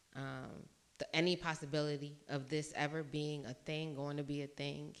any possibility of this ever being a thing, going to be a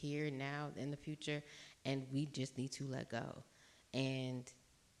thing here, now, in the future, and we just need to let go. And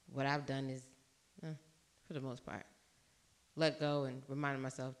what I've done is, for the most part, let go and remind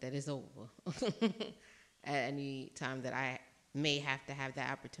myself that it's over at any time that I may have to have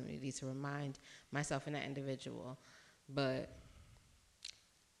that opportunity to remind myself and that individual. But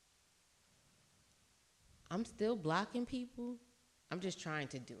I'm still blocking people. I'm just trying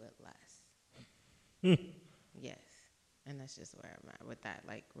to do it less. Yes. And that's just where I'm at with that.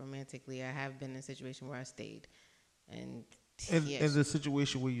 Like, romantically, I have been in a situation where I stayed. And yes. In the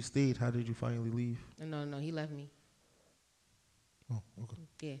situation where you stayed, how did you finally leave? No, he left me. Oh, okay.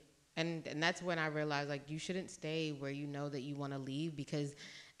 Yeah. And that's when I realized, like, you shouldn't stay where you know that you want to leave, because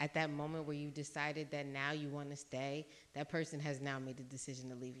at that moment where you decided that now you want to stay, that person has now made the decision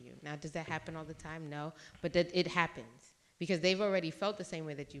to leave you. Now, does that happen all the time? No. But that it happens because they've already felt the same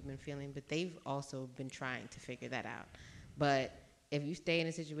way that you've been feeling, but they've also been trying to figure that out. But if you stay in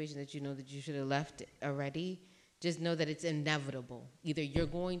a situation that you know that you should have left already, just know that it's inevitable. Either you're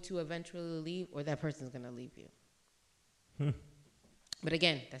going to eventually leave or that person's going to leave you. But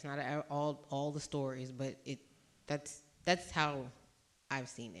again, that's not all the stories, but that's how I've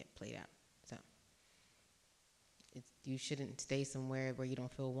seen it played out. So you shouldn't stay somewhere where you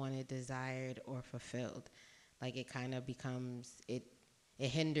don't feel wanted, desired, or fulfilled. Like, it kind of becomes, it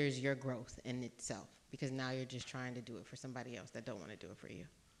hinders your growth in itself, because now you're just trying to do it for somebody else that don't want to do it for you.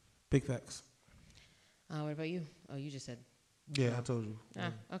 Big facts. What about you? Oh, you just said. Yeah, I told you.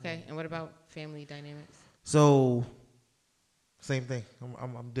 Okay. And what about family dynamics? So, same thing.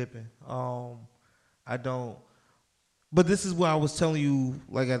 I'm dipping. I don't. But this is what I was telling you,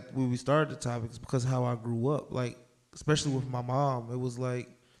 like, when we started the topics, because how I grew up, like, especially with my mom, it was like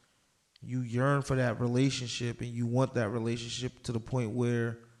you yearn for that relationship and you want that relationship to the point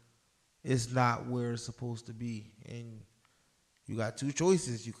where it's not where it's supposed to be, and you got two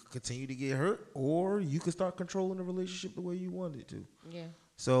choices: you could continue to get hurt, or you could start controlling the relationship the way you want it to. Yeah.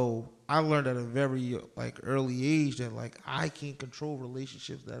 So I learned at a very early age that I can't control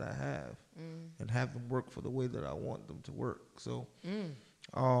relationships that I have and have them work for the way that I want them to work. So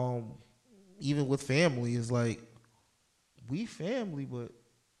even with family, it's like we family, but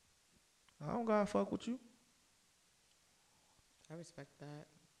I don't gotta fuck with you. I respect that.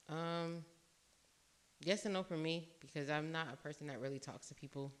 Yes and no for me, because I'm not a person that really talks to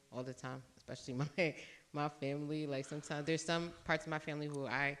people all the time, especially my family. Like, sometimes there's some parts of my family who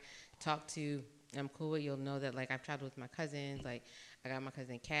I talk to, I'm cool with. You'll know that, like, I've traveled with my cousins. Like, I got my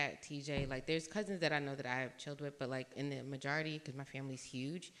cousin Kat, TJ. Like, there's cousins that I know that I have chilled with, but, like, in the majority, because my family's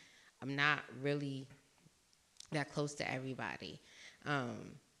huge, I'm not really that close to everybody.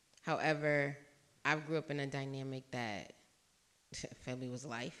 However, I grew up in a dynamic that family was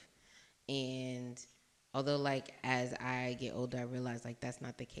life. And although, like, as I get older, I realize, like, that's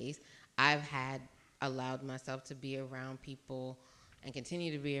not the case. I've allowed myself to be around people and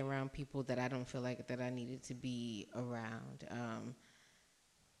continue to be around people that I don't feel like that I needed to be around.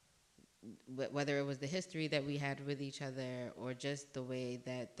 Whether it was the history that we had with each other or just the way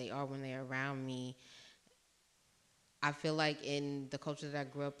that they are when they're around me, I feel like in the culture that I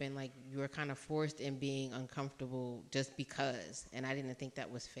grew up in, like, you were kind of forced in being uncomfortable just because, and I didn't think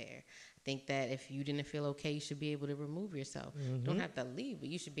that was fair. I think that if you didn't feel okay, you should be able to remove yourself. You don't have to leave, but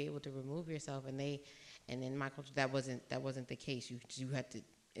you should be able to remove yourself. And in my culture, that wasn't the case. You had to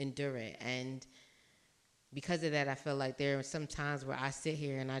endure it, and because of that, I feel like there are some times where I sit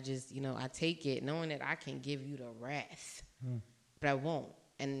here and I just, I take it, knowing that I can give you the wrath, but I won't.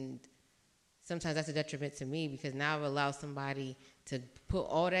 And sometimes that's a detriment to me, because now I've allowed somebody to put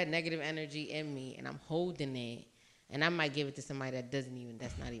all that negative energy in me, and I'm holding it, and I might give it to somebody that's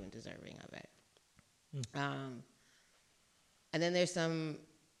not even deserving of it. And then there's some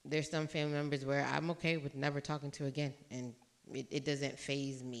family members where I'm okay with never talking to again, and it doesn't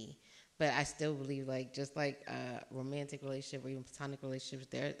faze me. But I still believe, like, just like a romantic relationship or even platonic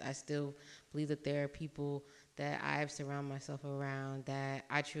relationships, I still believe that there are people that I've surrounded myself around that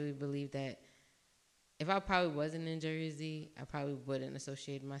I truly believe that if I probably wasn't in Jersey, I probably wouldn't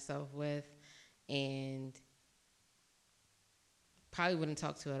associate myself with, and probably wouldn't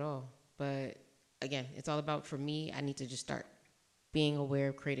talk to at all. But again, it's all about, for me, I need to just start being aware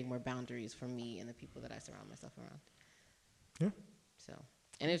of creating more boundaries for me and the people that I surround myself around. Yeah. So,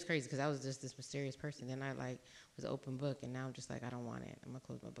 and it was crazy because I was just this mysterious person. Then I like was an open book, and now I'm just like, I don't want it. I'm gonna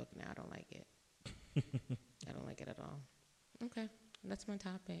close my book now. I don't like it. I don't like it at all. Okay, that's my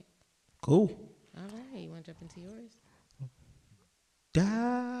topic. Cool. All right, you want to jump into yours?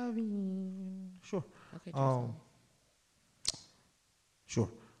 Diving. Sure. Okay, Tristan. Sure.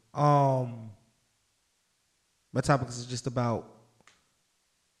 My topic is just about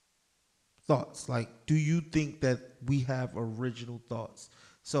thoughts. Like, do you think that we have original thoughts?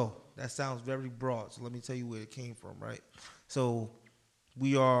 So that sounds very broad. So let me tell you where it came from, right? So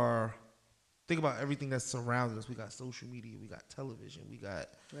we are think about everything that's surrounding us. We got social media, we got television, we got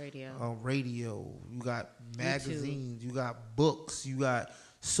radio, you got magazines, you got books, you got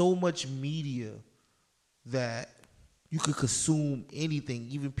so much media that you could consume anything,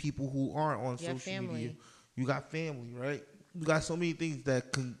 even people who aren't on social media. You got family, right? You got so many things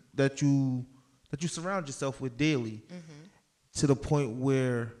that you surround yourself with daily, to the point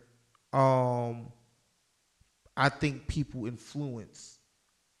where I think people influence.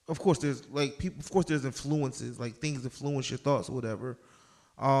 Of course, there's influences, like things influence your thoughts or whatever.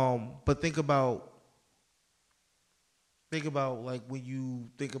 But think about like when you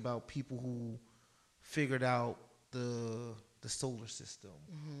think about people who figured out the solar system,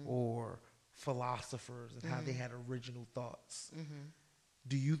 or philosophers and how they had original thoughts.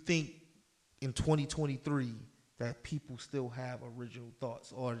 Do you think in 2023 that people still have original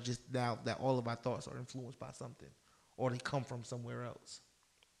thoughts, or just now that all of our thoughts are influenced by something, or they come from somewhere else?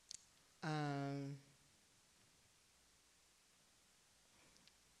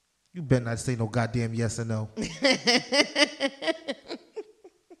 You better not say no goddamn yes or no.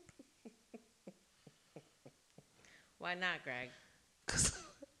 Why not, Greg?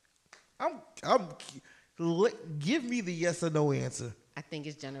 Give me the yes or no answer. I think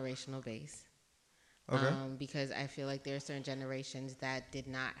it's generational based. Okay. Because I feel like there are certain generations that did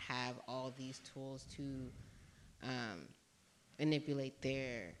not have all these tools to manipulate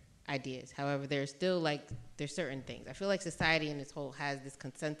their ideas. However, there's certain things. I feel like society in its whole has this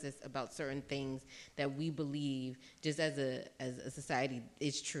consensus about certain things that we believe, just as a society,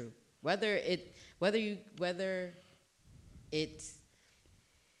 is true. Whether it's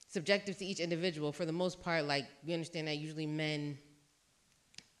subjective to each individual, for the most part, like, we understand that usually men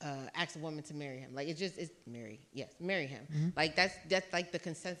ask a woman to marry him. Like, marry him. Mm-hmm. Like, that's like the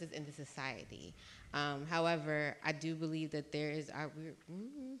consensus in the society. However, I do believe that there is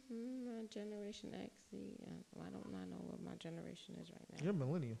Generation X. I don't know what my generation is right now. You're a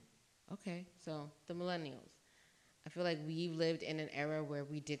millennial. Okay, so the millennials. I feel like we've lived in an era where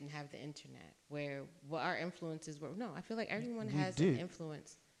we didn't have the internet, where what our influences were. No, I feel like everyone has an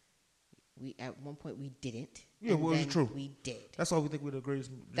influence. We at one point we didn't. Yeah, well, it's true. We did. That's why we think we're the greatest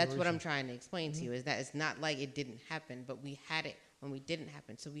generation. That's what I'm trying to explain to you, is that it's not like it didn't happen, but we had it when we didn't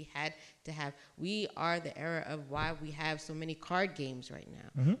happen. So we had to have. We are the era of why we have so many card games right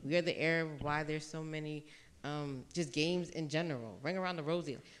now. Mm-hmm. We are the era of why there's so many just games in general. Ring Around the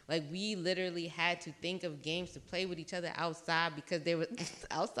Rosie. Like, we literally had to think of games to play with each other outside, because they were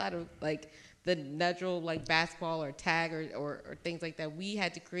outside of like the natural, like, basketball or tag or things like that. We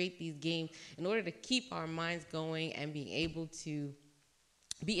had to create these games in order to keep our minds going and being able to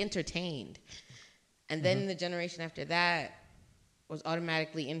be entertained. And then the generation after that was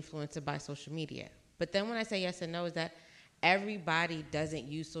automatically influenced by social media. But then when I say yes and no, is that everybody doesn't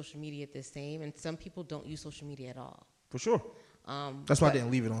use social media the same, and some people don't use social media at all. For sure. That's why I didn't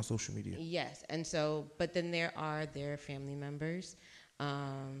leave it on social media. Yes, and so, but then there are their family members.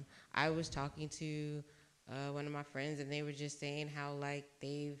 I was talking to one of my friends, and they were just saying how, like,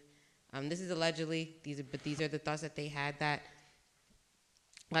 they've, this is allegedly, these are the thoughts that they had, that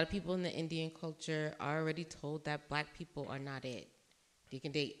a lot of people in the Indian culture are already told that black people are not it. You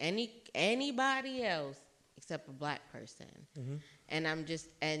can date anybody else except a black person. Mm-hmm.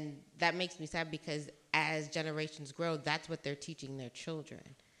 And that makes me sad, because as generations grow, that's what they're teaching their children.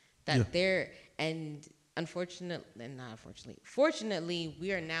 Fortunately,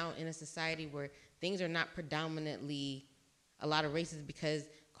 we are now in a society where things are not predominantly a lot of races, because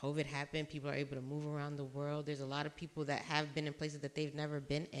COVID happened. People are able to move around the world. There's a lot of people that have been in places that they've never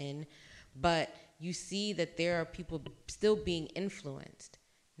been in. But you see that there are people still being influenced.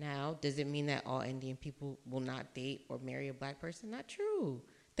 Now, does it mean that all Indian people will not date or marry a black person? Not true.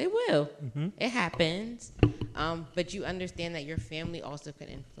 They will. It happens. But you understand that your family also can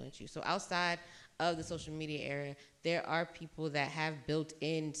influence you. So outside of the social media era, there are people that have built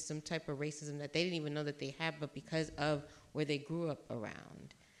in some type of racism that they didn't even know that they have, but because of where they grew up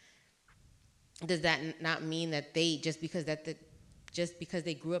around. Does that not mean that they just because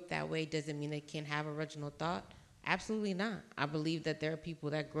they grew up that way doesn't mean they can't have original thought? Absolutely not. I believe that there are people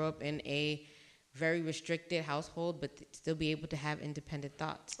that grow up in a very restricted household, but still be able to have independent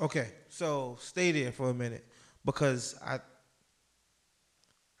thoughts. Okay, so stay there for a minute, because I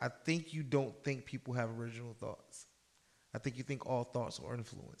think you don't think people have original thoughts. I think you think all thoughts are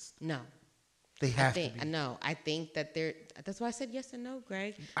influenced. No. They have to be. No, I think that that's why I said yes and no,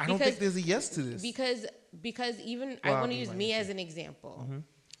 Greg. I don't think there's a yes to this. Because even, I want to use me as an example. Mm-hmm.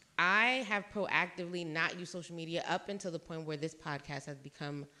 I have proactively not used social media up until the point where this podcast has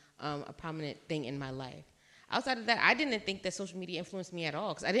become a prominent thing in my life. Outside of that, I didn't think that social media influenced me at all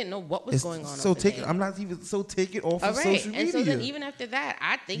because I didn't know what was going on. So take it. I'm not even. So take it off of social media. And so then even after that,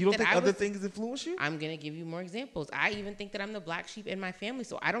 I think you don't think other things influence you. I'm gonna give you more examples. I even think that I'm the black sheep in my family,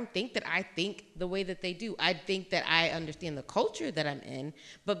 so I don't think that I think the way that they do. I think that I understand the culture that I'm in,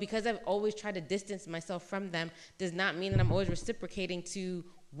 but because I've always tried to distance myself from them, does not mean that I'm always reciprocating to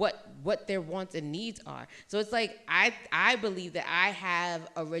what their wants and needs are. So it's like I believe that I have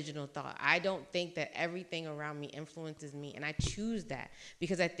original thought. I don't think that everything around me influences me, and I choose that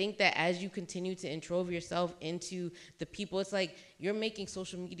because I think that as you continue to entrove yourself into the people, it's like you're making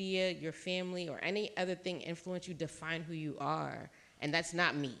social media, your family, or any other thing influence you, define who you are, and that's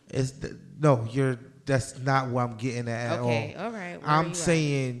not me. That's not what I'm getting at all. Okay, all right. I'm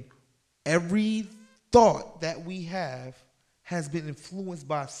saying every thought that we have has been influenced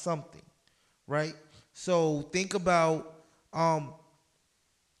by something, right? So think about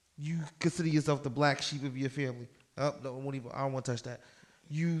you consider yourself the black sheep of your family. Oh, no, I don't want to touch that.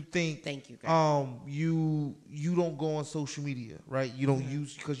 You think thank you, guys. You don't go on social media, right? You don't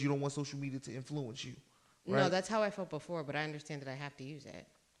use because you don't want social media to influence you. Right? No, that's how I felt before, but I understand that I have to use it.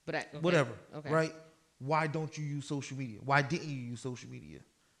 But whatever, right? Why don't you use social media? Why didn't you use social media?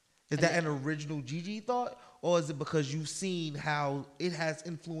 Is that an original Gigi thought, or is it because you've seen how it has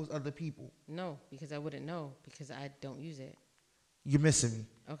influenced other people? No, because I wouldn't know because I don't use it. You're missing me.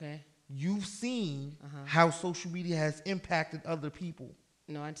 Okay. You've seen how social media has impacted other people.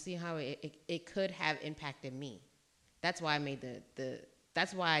 No, I see how it could have impacted me. That's why I made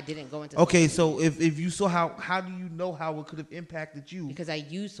that's why I didn't go into. Okay, so if you saw how do you know how it could have impacted you? Because I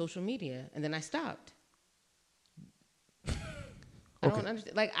used social media and then I stopped. I don't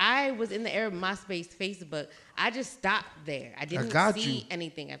understand. Like, I was in the era of MySpace, Facebook. I just stopped there. I didn't see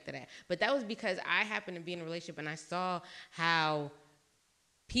anything after that. But that was because I happened to be in a relationship and I saw how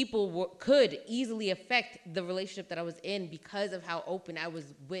people could easily affect the relationship that I was in because of how open I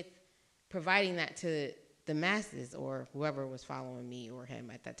was with providing that to the masses or whoever was following me or him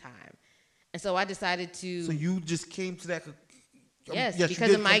at that time. And so I decided to... So you just came to that... Yes,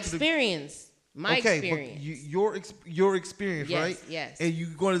 because of my experience. Experience. But your experience, yes, right? Yes. And you're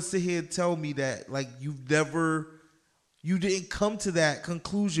going to sit here and tell me that, like, you didn't come to that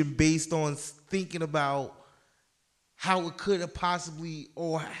conclusion based on thinking about how it could have possibly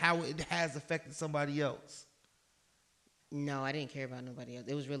or how it has affected somebody else. No, I didn't care about nobody else.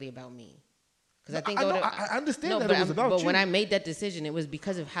 It was really about me. Because I think I understand that it was about you. But when I made that decision, it was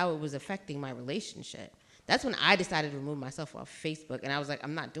because of how it was affecting my relationship. That's when I decided to remove myself off Facebook. And I was like,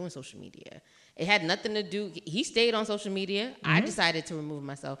 I'm not doing social media. It had nothing to do. He stayed on social media. Mm-hmm. I decided to remove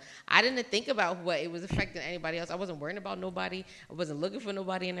myself. I didn't think about what it was affecting anybody else. I wasn't worrying about nobody. I wasn't looking for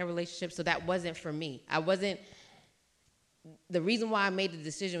nobody in that relationship. So that wasn't for me. The reason why I made the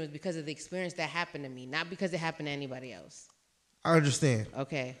decision was because of the experience that happened to me, not because it happened to anybody else. I understand.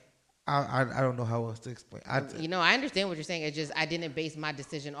 Okay. I don't know how else to explain. I understand what you're saying. It's just I didn't base my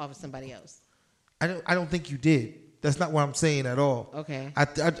decision off of somebody else. I don't think you did. That's not what I'm saying at all. Okay.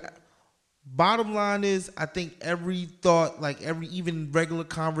 Bottom line is, I think every thought, like every even regular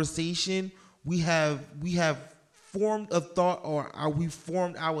conversation, we have formed a thought, or we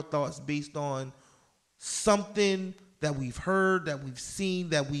formed our thoughts based on something that we've heard, that we've seen,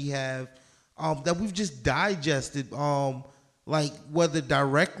 that we have, that we've just digested, like whether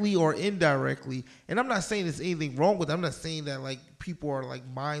directly or indirectly. And I'm not saying there's anything wrong with it. I'm not saying that like people are like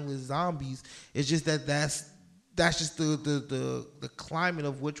mindless zombies. It's just that's just the climate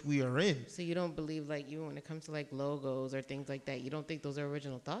of which we are in. So you don't believe like you when it comes to like logos or things like that, you don't think those are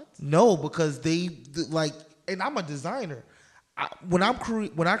original thoughts? No, because and I'm a designer. When I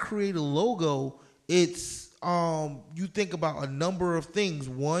create a logo, it's you think about a number of things.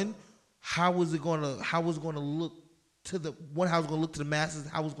 One, how is it gonna look to the one? How it's gonna look to the masses?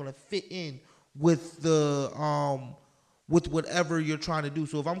 How it's gonna fit in with the with whatever you're trying to do.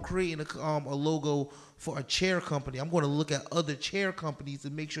 So if I'm creating a logo for a chair company, I'm going to look at other chair companies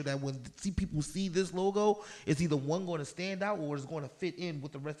and make sure that when people see this logo, it's either one going to stand out or it's going to fit in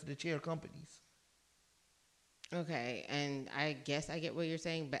with the rest of the chair companies. Okay, and I guess I get what you're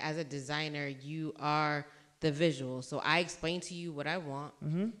saying, but as a designer, you are the visual. So I explain to you what I want,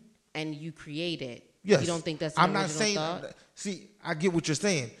 and you create it. Yes. You don't think that's an I'm original not saying thought? See, I get what you're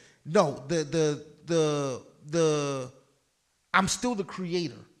saying. No, the I'm still the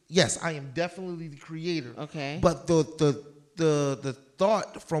creator. Yes, I am definitely the creator. Okay. But the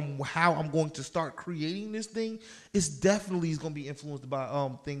thought from how I'm going to start creating this thing is definitely going to be influenced by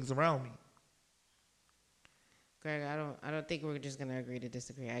things around me. Greg, I don't think we're just gonna agree to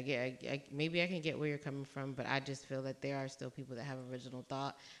disagree. Maybe I can get where you're coming from, but I just feel that there are still people that have original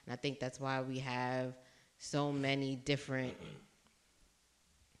thought, and I think that's why we have so many different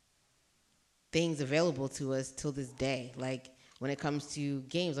things available to us till this day. Like when it comes to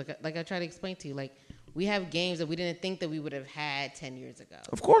games, like I try to explain to you, like we have games that we didn't think that we would have had 10 years ago.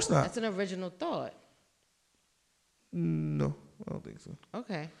 Of course not. That's an original thought. No, I don't think so.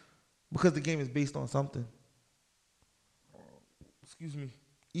 Okay. Because the game is based on something. Excuse me.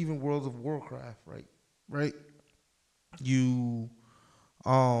 Even Worlds of Warcraft, right? You,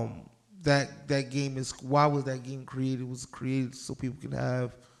 that game is. Why was that game created? It was created so people can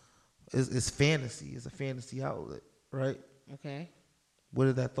have. It's fantasy. It's a fantasy outlet, right? Okay. Where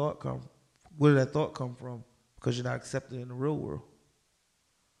did that thought come? Where did that thought come from? Because you're not accepted in the real world.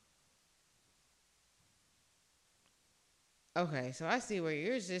 Okay, so I see where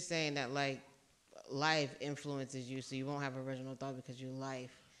you're just saying that like life influences you, so you won't have original thought because your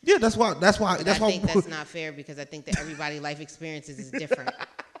life. Yeah, that's why. I think that's not fair because I think that everybody's life experiences is different.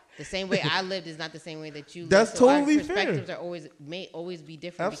 The same way I lived is not the same way that you lived. That's so totally our perspectives fair. May always be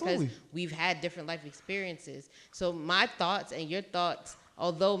different. Absolutely. Because we've had different life experiences. So my thoughts and your thoughts,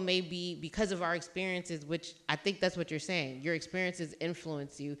 although maybe because of our experiences, which I think that's what you're saying, your experiences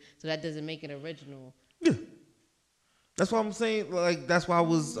influence you, so that doesn't make it original. Yeah. That's what I'm saying. Like that's why I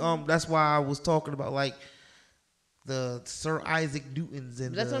was talking about like the Sir Isaac Newtons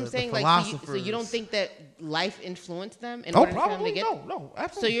and That's what I'm saying. the Like, philosophers. so you don't think that life influenced them in Oh, order for them to probably get? no,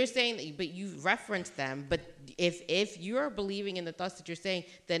 absolutely. So you're saying that, but you referenced them. But if you're believing in the thoughts that you're saying,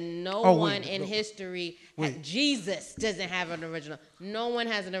 then history, Jesus doesn't have an original. No one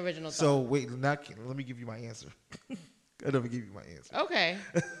has an original thought. So wait, let me give you my answer. I never give you my answer. Okay.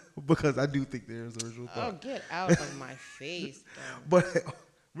 Because I do think there is original thought. Oh, get out of my face, though. But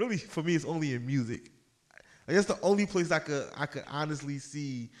really, for me, it's only in music. Like, that's the only place I could honestly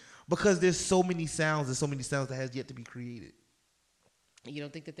see, because there's so many sounds that has yet to be created. You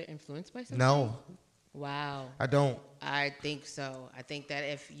don't think that they're influenced by something? No. Wow. I don't. I think so. I think that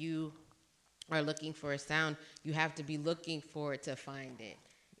if you are looking for a sound, you have to be looking for it to find it,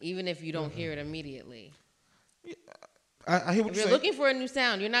 even if you don't hear it immediately. Yeah, I hear what If you're you're saying. looking for a new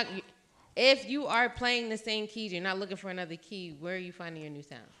sound, you're not. If you are playing the same keys, you're not looking for another key. Where are you finding your new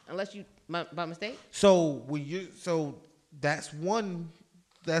sound? Unless you by mistake. So that's one.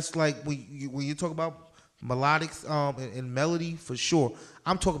 That's like when you talk about melodics and melody, for sure.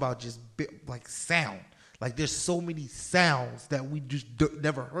 I'm talking about just like sound. Like there's so many sounds that we just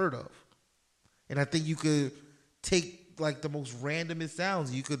never heard of, and I think you could take like the most randomest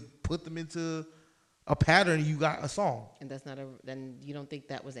sounds, you could put them into a pattern, you got a song. And that's not then you don't think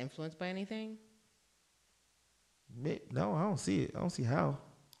that was influenced by anything? No, I don't see it. I don't see how.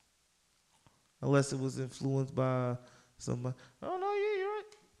 Unless it was influenced by somebody. Oh no, yeah, you're right.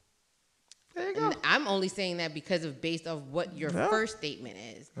 There you go. And I'm only saying that because of based off what your first statement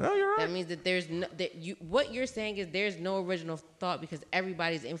is. No, you're right. That means that there's no, what you're saying is there's no original thought because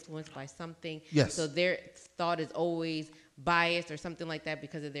everybody's influenced by something. Yes. So their thought is always biased or something like that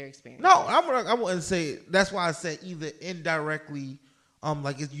because of their experience. No, I wouldn't say. That's why I said either indirectly.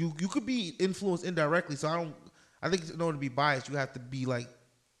 Like you could be influenced indirectly. So I think in order to be biased, you have to be like.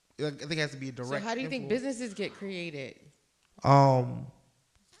 I think it has to be a direct. So how do you think businesses get created?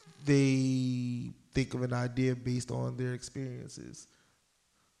 They think of an idea based on their experiences.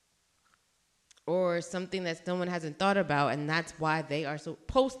 Or something that someone hasn't thought about, and that's why they are so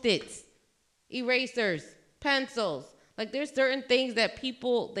Post-its, erasers, pencils. Like there's certain things that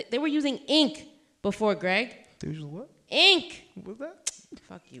people they were using ink before, Greg. They were using what? Ink. What was that?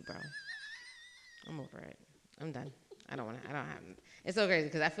 Fuck you, bro. I'm over it. I'm done. I don't have. It's so crazy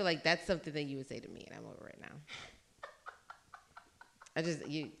because I feel like that's something that you would say to me, and I'm over it now.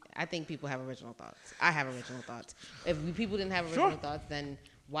 I think people have original thoughts. I have original thoughts. If people didn't have original thoughts, then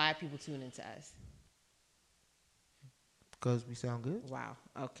why people tune into us? Because we sound good. Wow.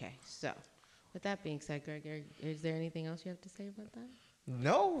 Okay. So, with that being said, Greg, is there anything else you have to say about that?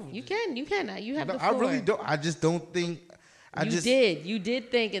 No. You can. You have the floor. I really don't. I just don't think. You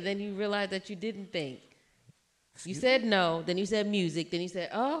did think, and then you realized that you didn't think. You said no, then you said music, then you said,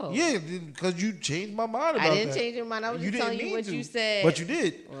 oh. Yeah, because you changed my mind about that. I didn't change your mind. I was just telling you what you said. But you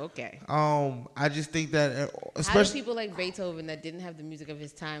did. Okay. I just think that, especially. How do people like Beethoven that didn't have the music of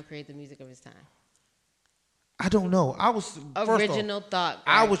his time create the music of his time? I don't know. I was original thought.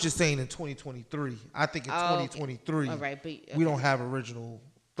 Right? I was just saying in 2023. I think in 2023, okay. All right, but, okay. we don't have original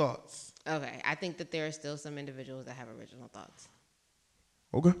thoughts. Okay, I think that there are still some individuals that have original thoughts.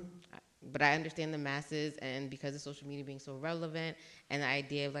 Okay. But I understand the masses, and because of social media being so relevant, and the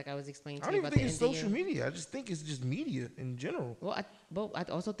idea of, like I was explaining to you about the I don't think it's social media. I just think it's just media in general. Well, I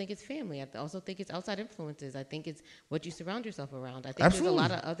also think it's family. I also think it's outside influences. I think it's what you surround yourself around. I think there's a lot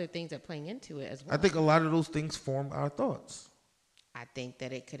of other things that playing into it as well. I think a lot of those things form our thoughts. I think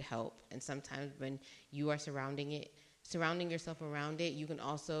that it could help, and sometimes when you are surrounding yourself around it, you can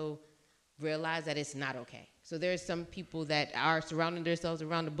also realize that it's not okay. So there's some people that are surrounding themselves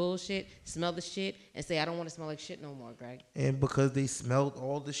around the bullshit, smell the shit, and say, I don't want to smell like shit no more, Greg. And because they smelled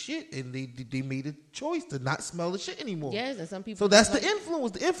all the shit, and they made a choice to not smell the shit anymore. Yes, and some people. So that's the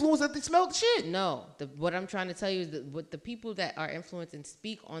influence. The influence that they smell the shit. No, what I'm trying to tell you is that what the people that are influenced and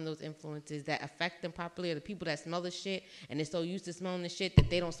speak on those influences that affect them properly are the people that smell the shit, and they're so used to smelling the shit that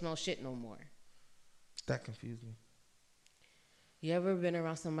they don't smell shit no more. That confused me. You ever been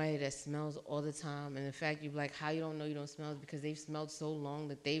around somebody that smells all the time, and in fact you're like, how you don't know you don't smell is because they've smelled so long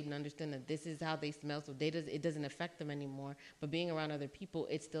that they've understood that this is how they smell, so it doesn't affect them anymore. But being around other people,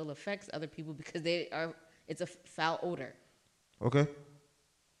 it still affects other people because it's a foul odor. Okay.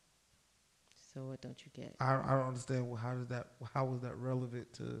 So what don't you get? I don't understand. How was that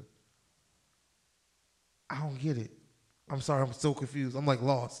relevant to? I don't get it. I'm sorry. I'm so confused. I'm like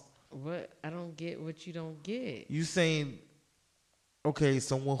lost. What? I don't get what you don't get. You saying? Okay,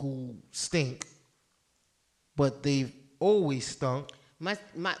 someone who stink, but they've always stunk. My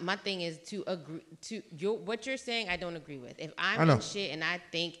thing is to agree to what you're saying. I don't agree with. If I'm in shit and I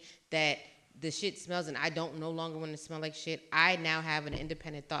think that the shit smells and I don't no longer want to smell like shit, I now have an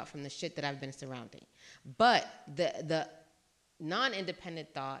independent thought from the shit that I've been surrounding. But the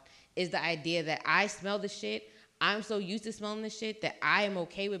non-independent thought is the idea that I smell the shit. I'm so used to smelling the shit that I am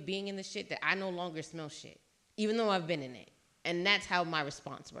okay with being in the shit that I no longer smell shit, even though I've been in it. And that's how my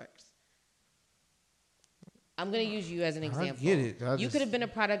response works. I'm going to use you as an example. I get it. You could have been a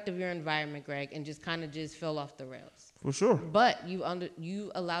product of your environment, Greg, and just kind of just fell off the rails. For sure. But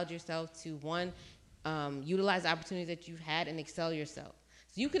you allowed yourself to, one, utilize the opportunities that you've had and excel yourself.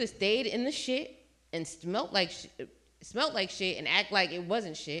 So you could have stayed in the shit and smelled like shit and act like it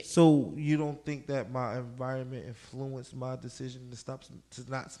wasn't shit. So you don't think that my environment influenced my decision to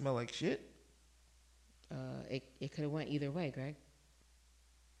not smell like shit? It could have went either way, Greg.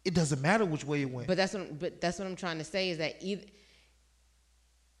 It doesn't matter which way it went. But that's what I'm trying to say is that either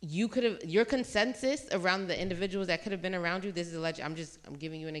you could have your consensus around the individuals that could have been around you. This is alleged. I'm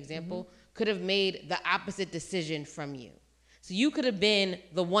giving you an example. Mm-hmm. Could have made the opposite decision from you. So you could have been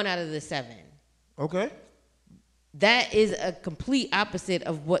the 1 out of the 7. Okay. That is a complete opposite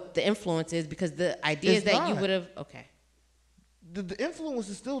of what the influence is because the idea is that you would have okay. The influence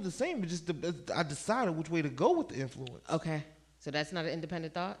is still the same. It's just I decided which way to go with the influence. Okay. So that's not an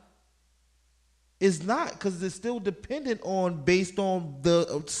independent thought? It's not because it's still dependent on based on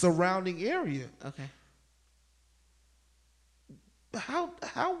the surrounding area. Okay. How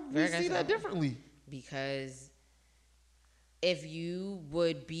we see that differently? Because if you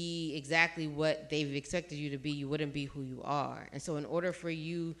would be exactly what they've expected you to be, you wouldn't be who you are. And so in order for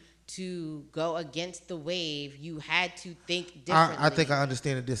you to go against the wave, you had to think differently. I think I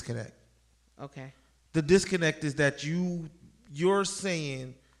understand the disconnect. Okay. The disconnect is that you're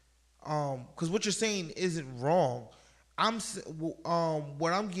saying, because what you're saying isn't wrong.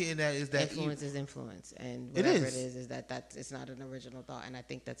 What I'm getting at is that influence is influence, and whatever it is that it's not an original thought, and I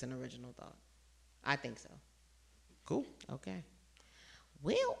think that's an original thought. I think so. Cool. Okay.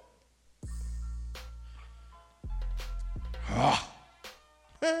 Well.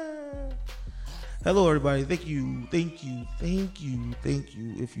 Hello, everybody. Thank you.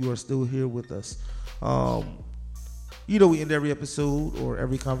 If you are still here with us, we end every episode or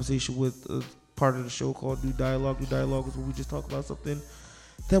every conversation with a part of the show called New Dialogue. New Dialogue is where we just talk about something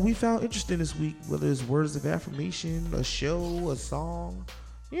that we found interesting this week, whether it's words of affirmation, a show, a song,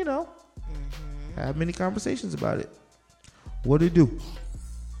 have many conversations about it. What it do?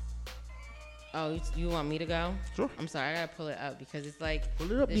 Oh, you want me to go? Sure. I'm sorry, I gotta pull it up because it's like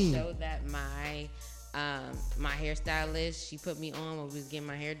Pull it up, the then. show that my hairstylist, she put me on when we was getting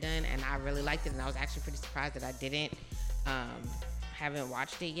my hair done, and I really liked it, and I was actually pretty surprised that I didn't haven't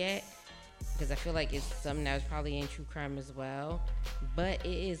watched it yet because I feel like it's something that was probably in true crime as well, but it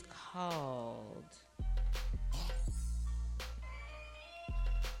is called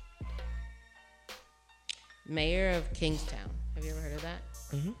Mayor of Kingstown. Have you ever heard of that?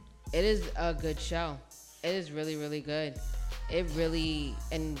 Mm-hmm. It is a good show. It is really, really good. It really,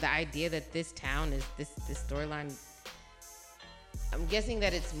 and the idea that this town is this storyline. I'm guessing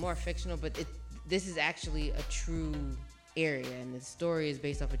that it's more fictional, but this is actually a true area, and the story is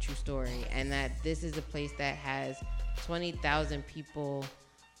based off a true story, and that this is a place that has 20,000 people,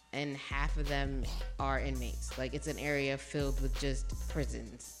 and half of them are inmates. Like, it's an area filled with just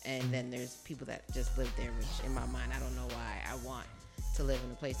prisons, and then there's people that just live there, which in my mind, I don't know why I want to live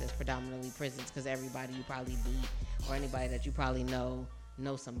in a place that's predominantly prisons, because everybody you probably meet or anybody that you probably know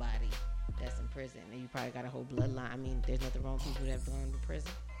somebody that's in prison, and you probably got a whole bloodline. I mean, there's nothing wrong with people that have gone to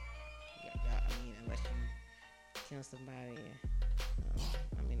prison. I mean, unless you kill somebody.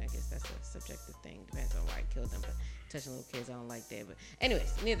 I mean, I guess that's a subjective thing. Depends on why I killed them. But touching little kids, I don't like that. But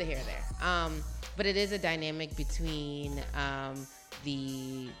anyways, neither here nor there. But it is a dynamic between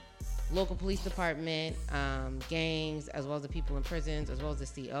the local police department, gangs, as well as the people in prisons, as well as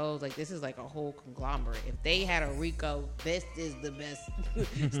the COs. Like, this is like a whole conglomerate. If they had a RICO, this is the best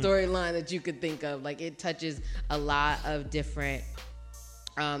storyline that you could think of. Like, it touches a lot of different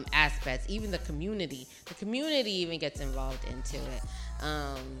aspects. Even the community even gets involved into it.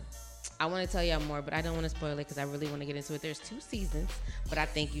 I want to tell y'all more, but I don't want to spoil it because I really want to get into it. There's 2 seasons, but I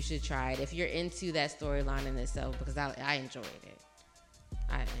think you should try it if you're into that storyline in itself, because I enjoyed it.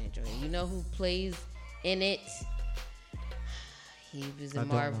 I enjoy it. You know who plays in it? He was in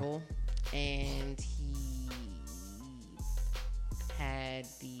Marvel, and he had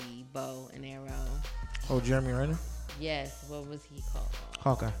the bow and arrow. Oh, Jeremy Renner? Yes. What was he called?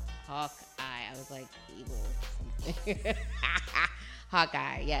 Hawkeye. I was like, evil something.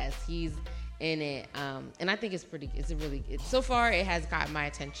 Hawkeye. Yes, he's in it. And I think so far it has got my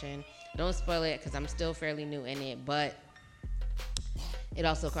attention. Don't spoil it because I'm still fairly new in it, but it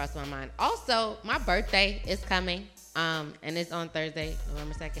also crossed my mind. Also, my birthday is coming, and it's on Thursday,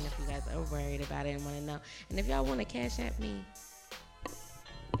 November 2nd, if you guys are worried about it and want to know. And if y'all want to cash at me,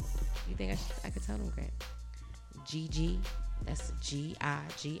 you think I could tell them, Greg? GG, that's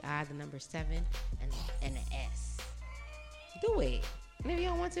G-I, the number 7, and an S. Do it. And if you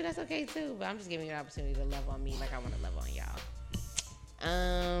don't want to, that's okay too, but I'm just giving you an opportunity to love on me like I want to love on y'all.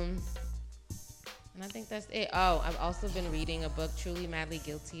 And I think that's it. Oh, I've also been reading a book, Truly Madly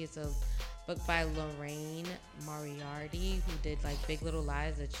Guilty. It's a book by Lorraine Moriarty, who did like Big Little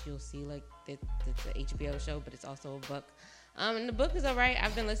Lies, that you'll see like it's an HBO show, but it's also a book. And the book is all right.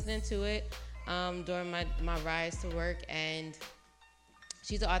 I've been listening to it during my rides to work, and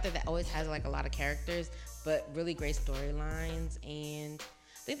she's an author that always has like a lot of characters, but really great storylines. And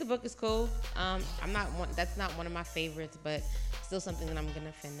I think the book is cool. That's not one of my favorites, but still something that I'm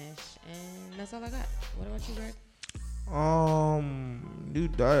gonna finish. And that's all I got. What about you, Greg? New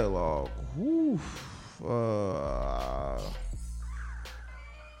dialogue. Whew.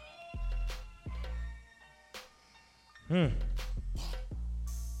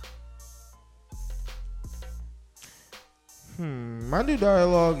 My new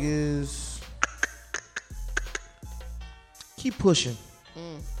dialogue is keep pushing.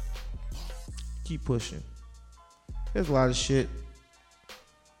 Keep pushing. There's a lot of shit.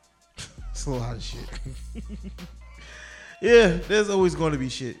 It's a lot of shit. Yeah, there's always going to be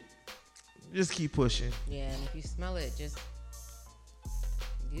shit. Just keep pushing. Yeah, and if you smell it, just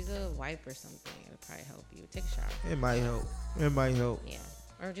use a wipe or something. It'll probably help you. Take a shower. It might help. Yeah.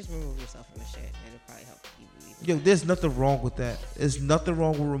 Or just remove yourself from the shit. It'll probably help you. Yo, there's nothing wrong with that. There's nothing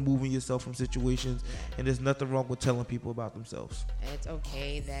wrong with removing yourself from situations, and there's nothing wrong with telling people about themselves. And it's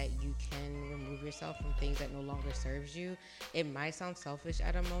okay that you can remove yourself from things that no longer serves you. It might sound selfish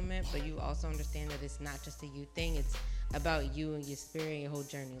at a moment, but you also understand that it's not just a you thing. It's about you and your spirit and your whole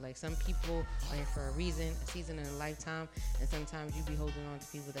journey. Like, some people are here for a reason, a season, and a lifetime, and sometimes you be holding on to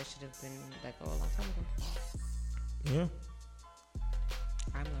people that should have been let go a long time ago. Yeah.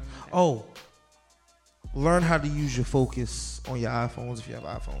 I'm learning that. Oh, learn how to use your focus on your iPhones if you have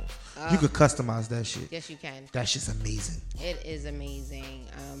iPhones. You could customize that shit. Yes, you can. That shit's amazing. It is amazing,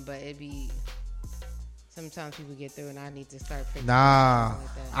 but it be sometimes people get through, and I need to start figuring. Nah,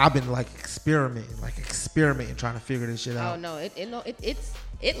 like that. I've been experimenting, trying to figure this shit out. Oh no, it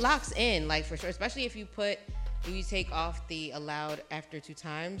locks in, like, for sure. Especially if you put if you take off the allowed after 2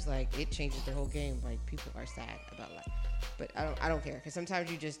 times, like it changes the whole game. Like people are sad about life, but I don't care because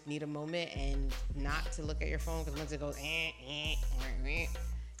sometimes you just need a moment and not to look at your phone because once it goes,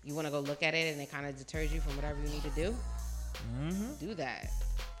 you want to go look at it and it kind of deters you from whatever you need to do. Do that.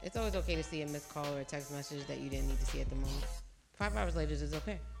 It's always okay to see a missed call or a text message that you didn't need to see at the moment. 5 hours later is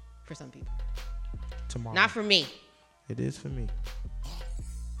okay for some people. Tomorrow. Not for me. It is for me.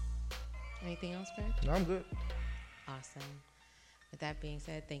 Anything else, Greg? No, I'm good. Awesome. With that being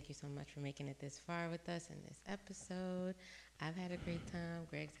said, thank you so much for making it this far with us in this episode. I've had a great time.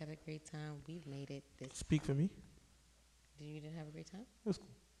 Greg's had a great time. We've made it this. Speak for me. You didn't have a great time? It was cool.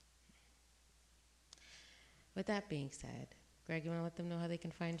 With that being said, Greg, you want to let them know how they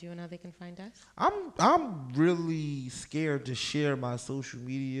can find you and how they can find us? I'm really scared to share my social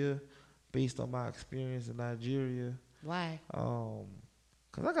media based on my experience in Nigeria. Why?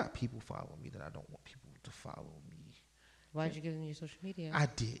 Because I got people following me that I don't want people to follow me. Why did you give them your social media? I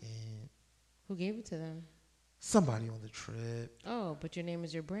didn't. Who gave it to them? Somebody on the trip. Oh, but your name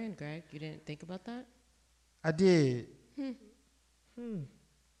is your brand, Greg. You didn't think about that? I did.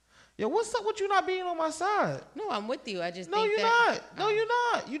 Yo, what's up with you not being on my side? No, I'm with you. I just No, think you're that, not. No, you're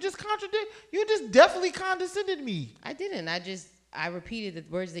not. You just contradict. You just definitely condescended me. I didn't. I repeated the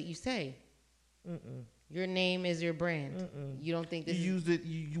words that you say. Your name is your brand. You don't think this You used it.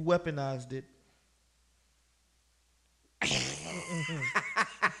 You weaponized it.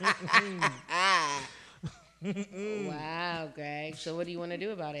 Wow, Greg. So what do you want to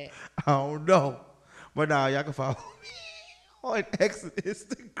do about it? I don't know. But now y'all can follow me on X and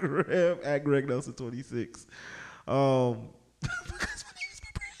Instagram at Greg Nelson 26. Because my name is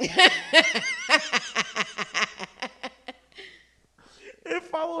my brand. And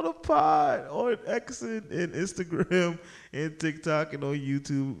follow the pod on X and Instagram and TikTok and on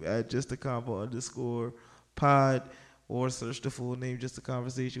YouTube at just a convo _pod, or search the full name, Just a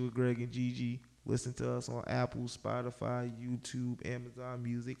Conversation with Greg and Gigi. Listen to us on Apple, Spotify, YouTube, Amazon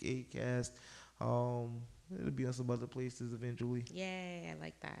Music, Acast. It'll be on some other places eventually. Yay, I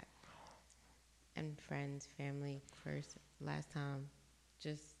like that. And friends, family, first, last time.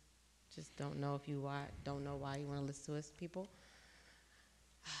 Just don't know don't know why you want to listen to us, people.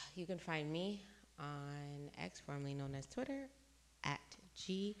 You can find me on X, formerly known as Twitter, at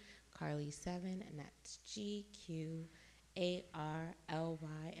gcarly7, and that's GQARLY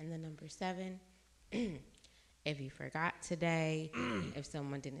and the number 7. If you forgot today, if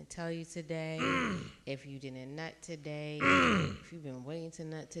someone didn't tell you today, if you didn't nut today, if you've been waiting to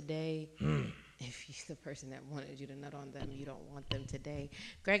nut today, if you're the person that wanted you to nut on them, you don't want them today,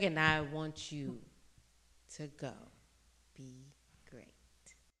 Greg and I want you to go be great.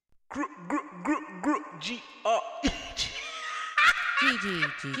 G.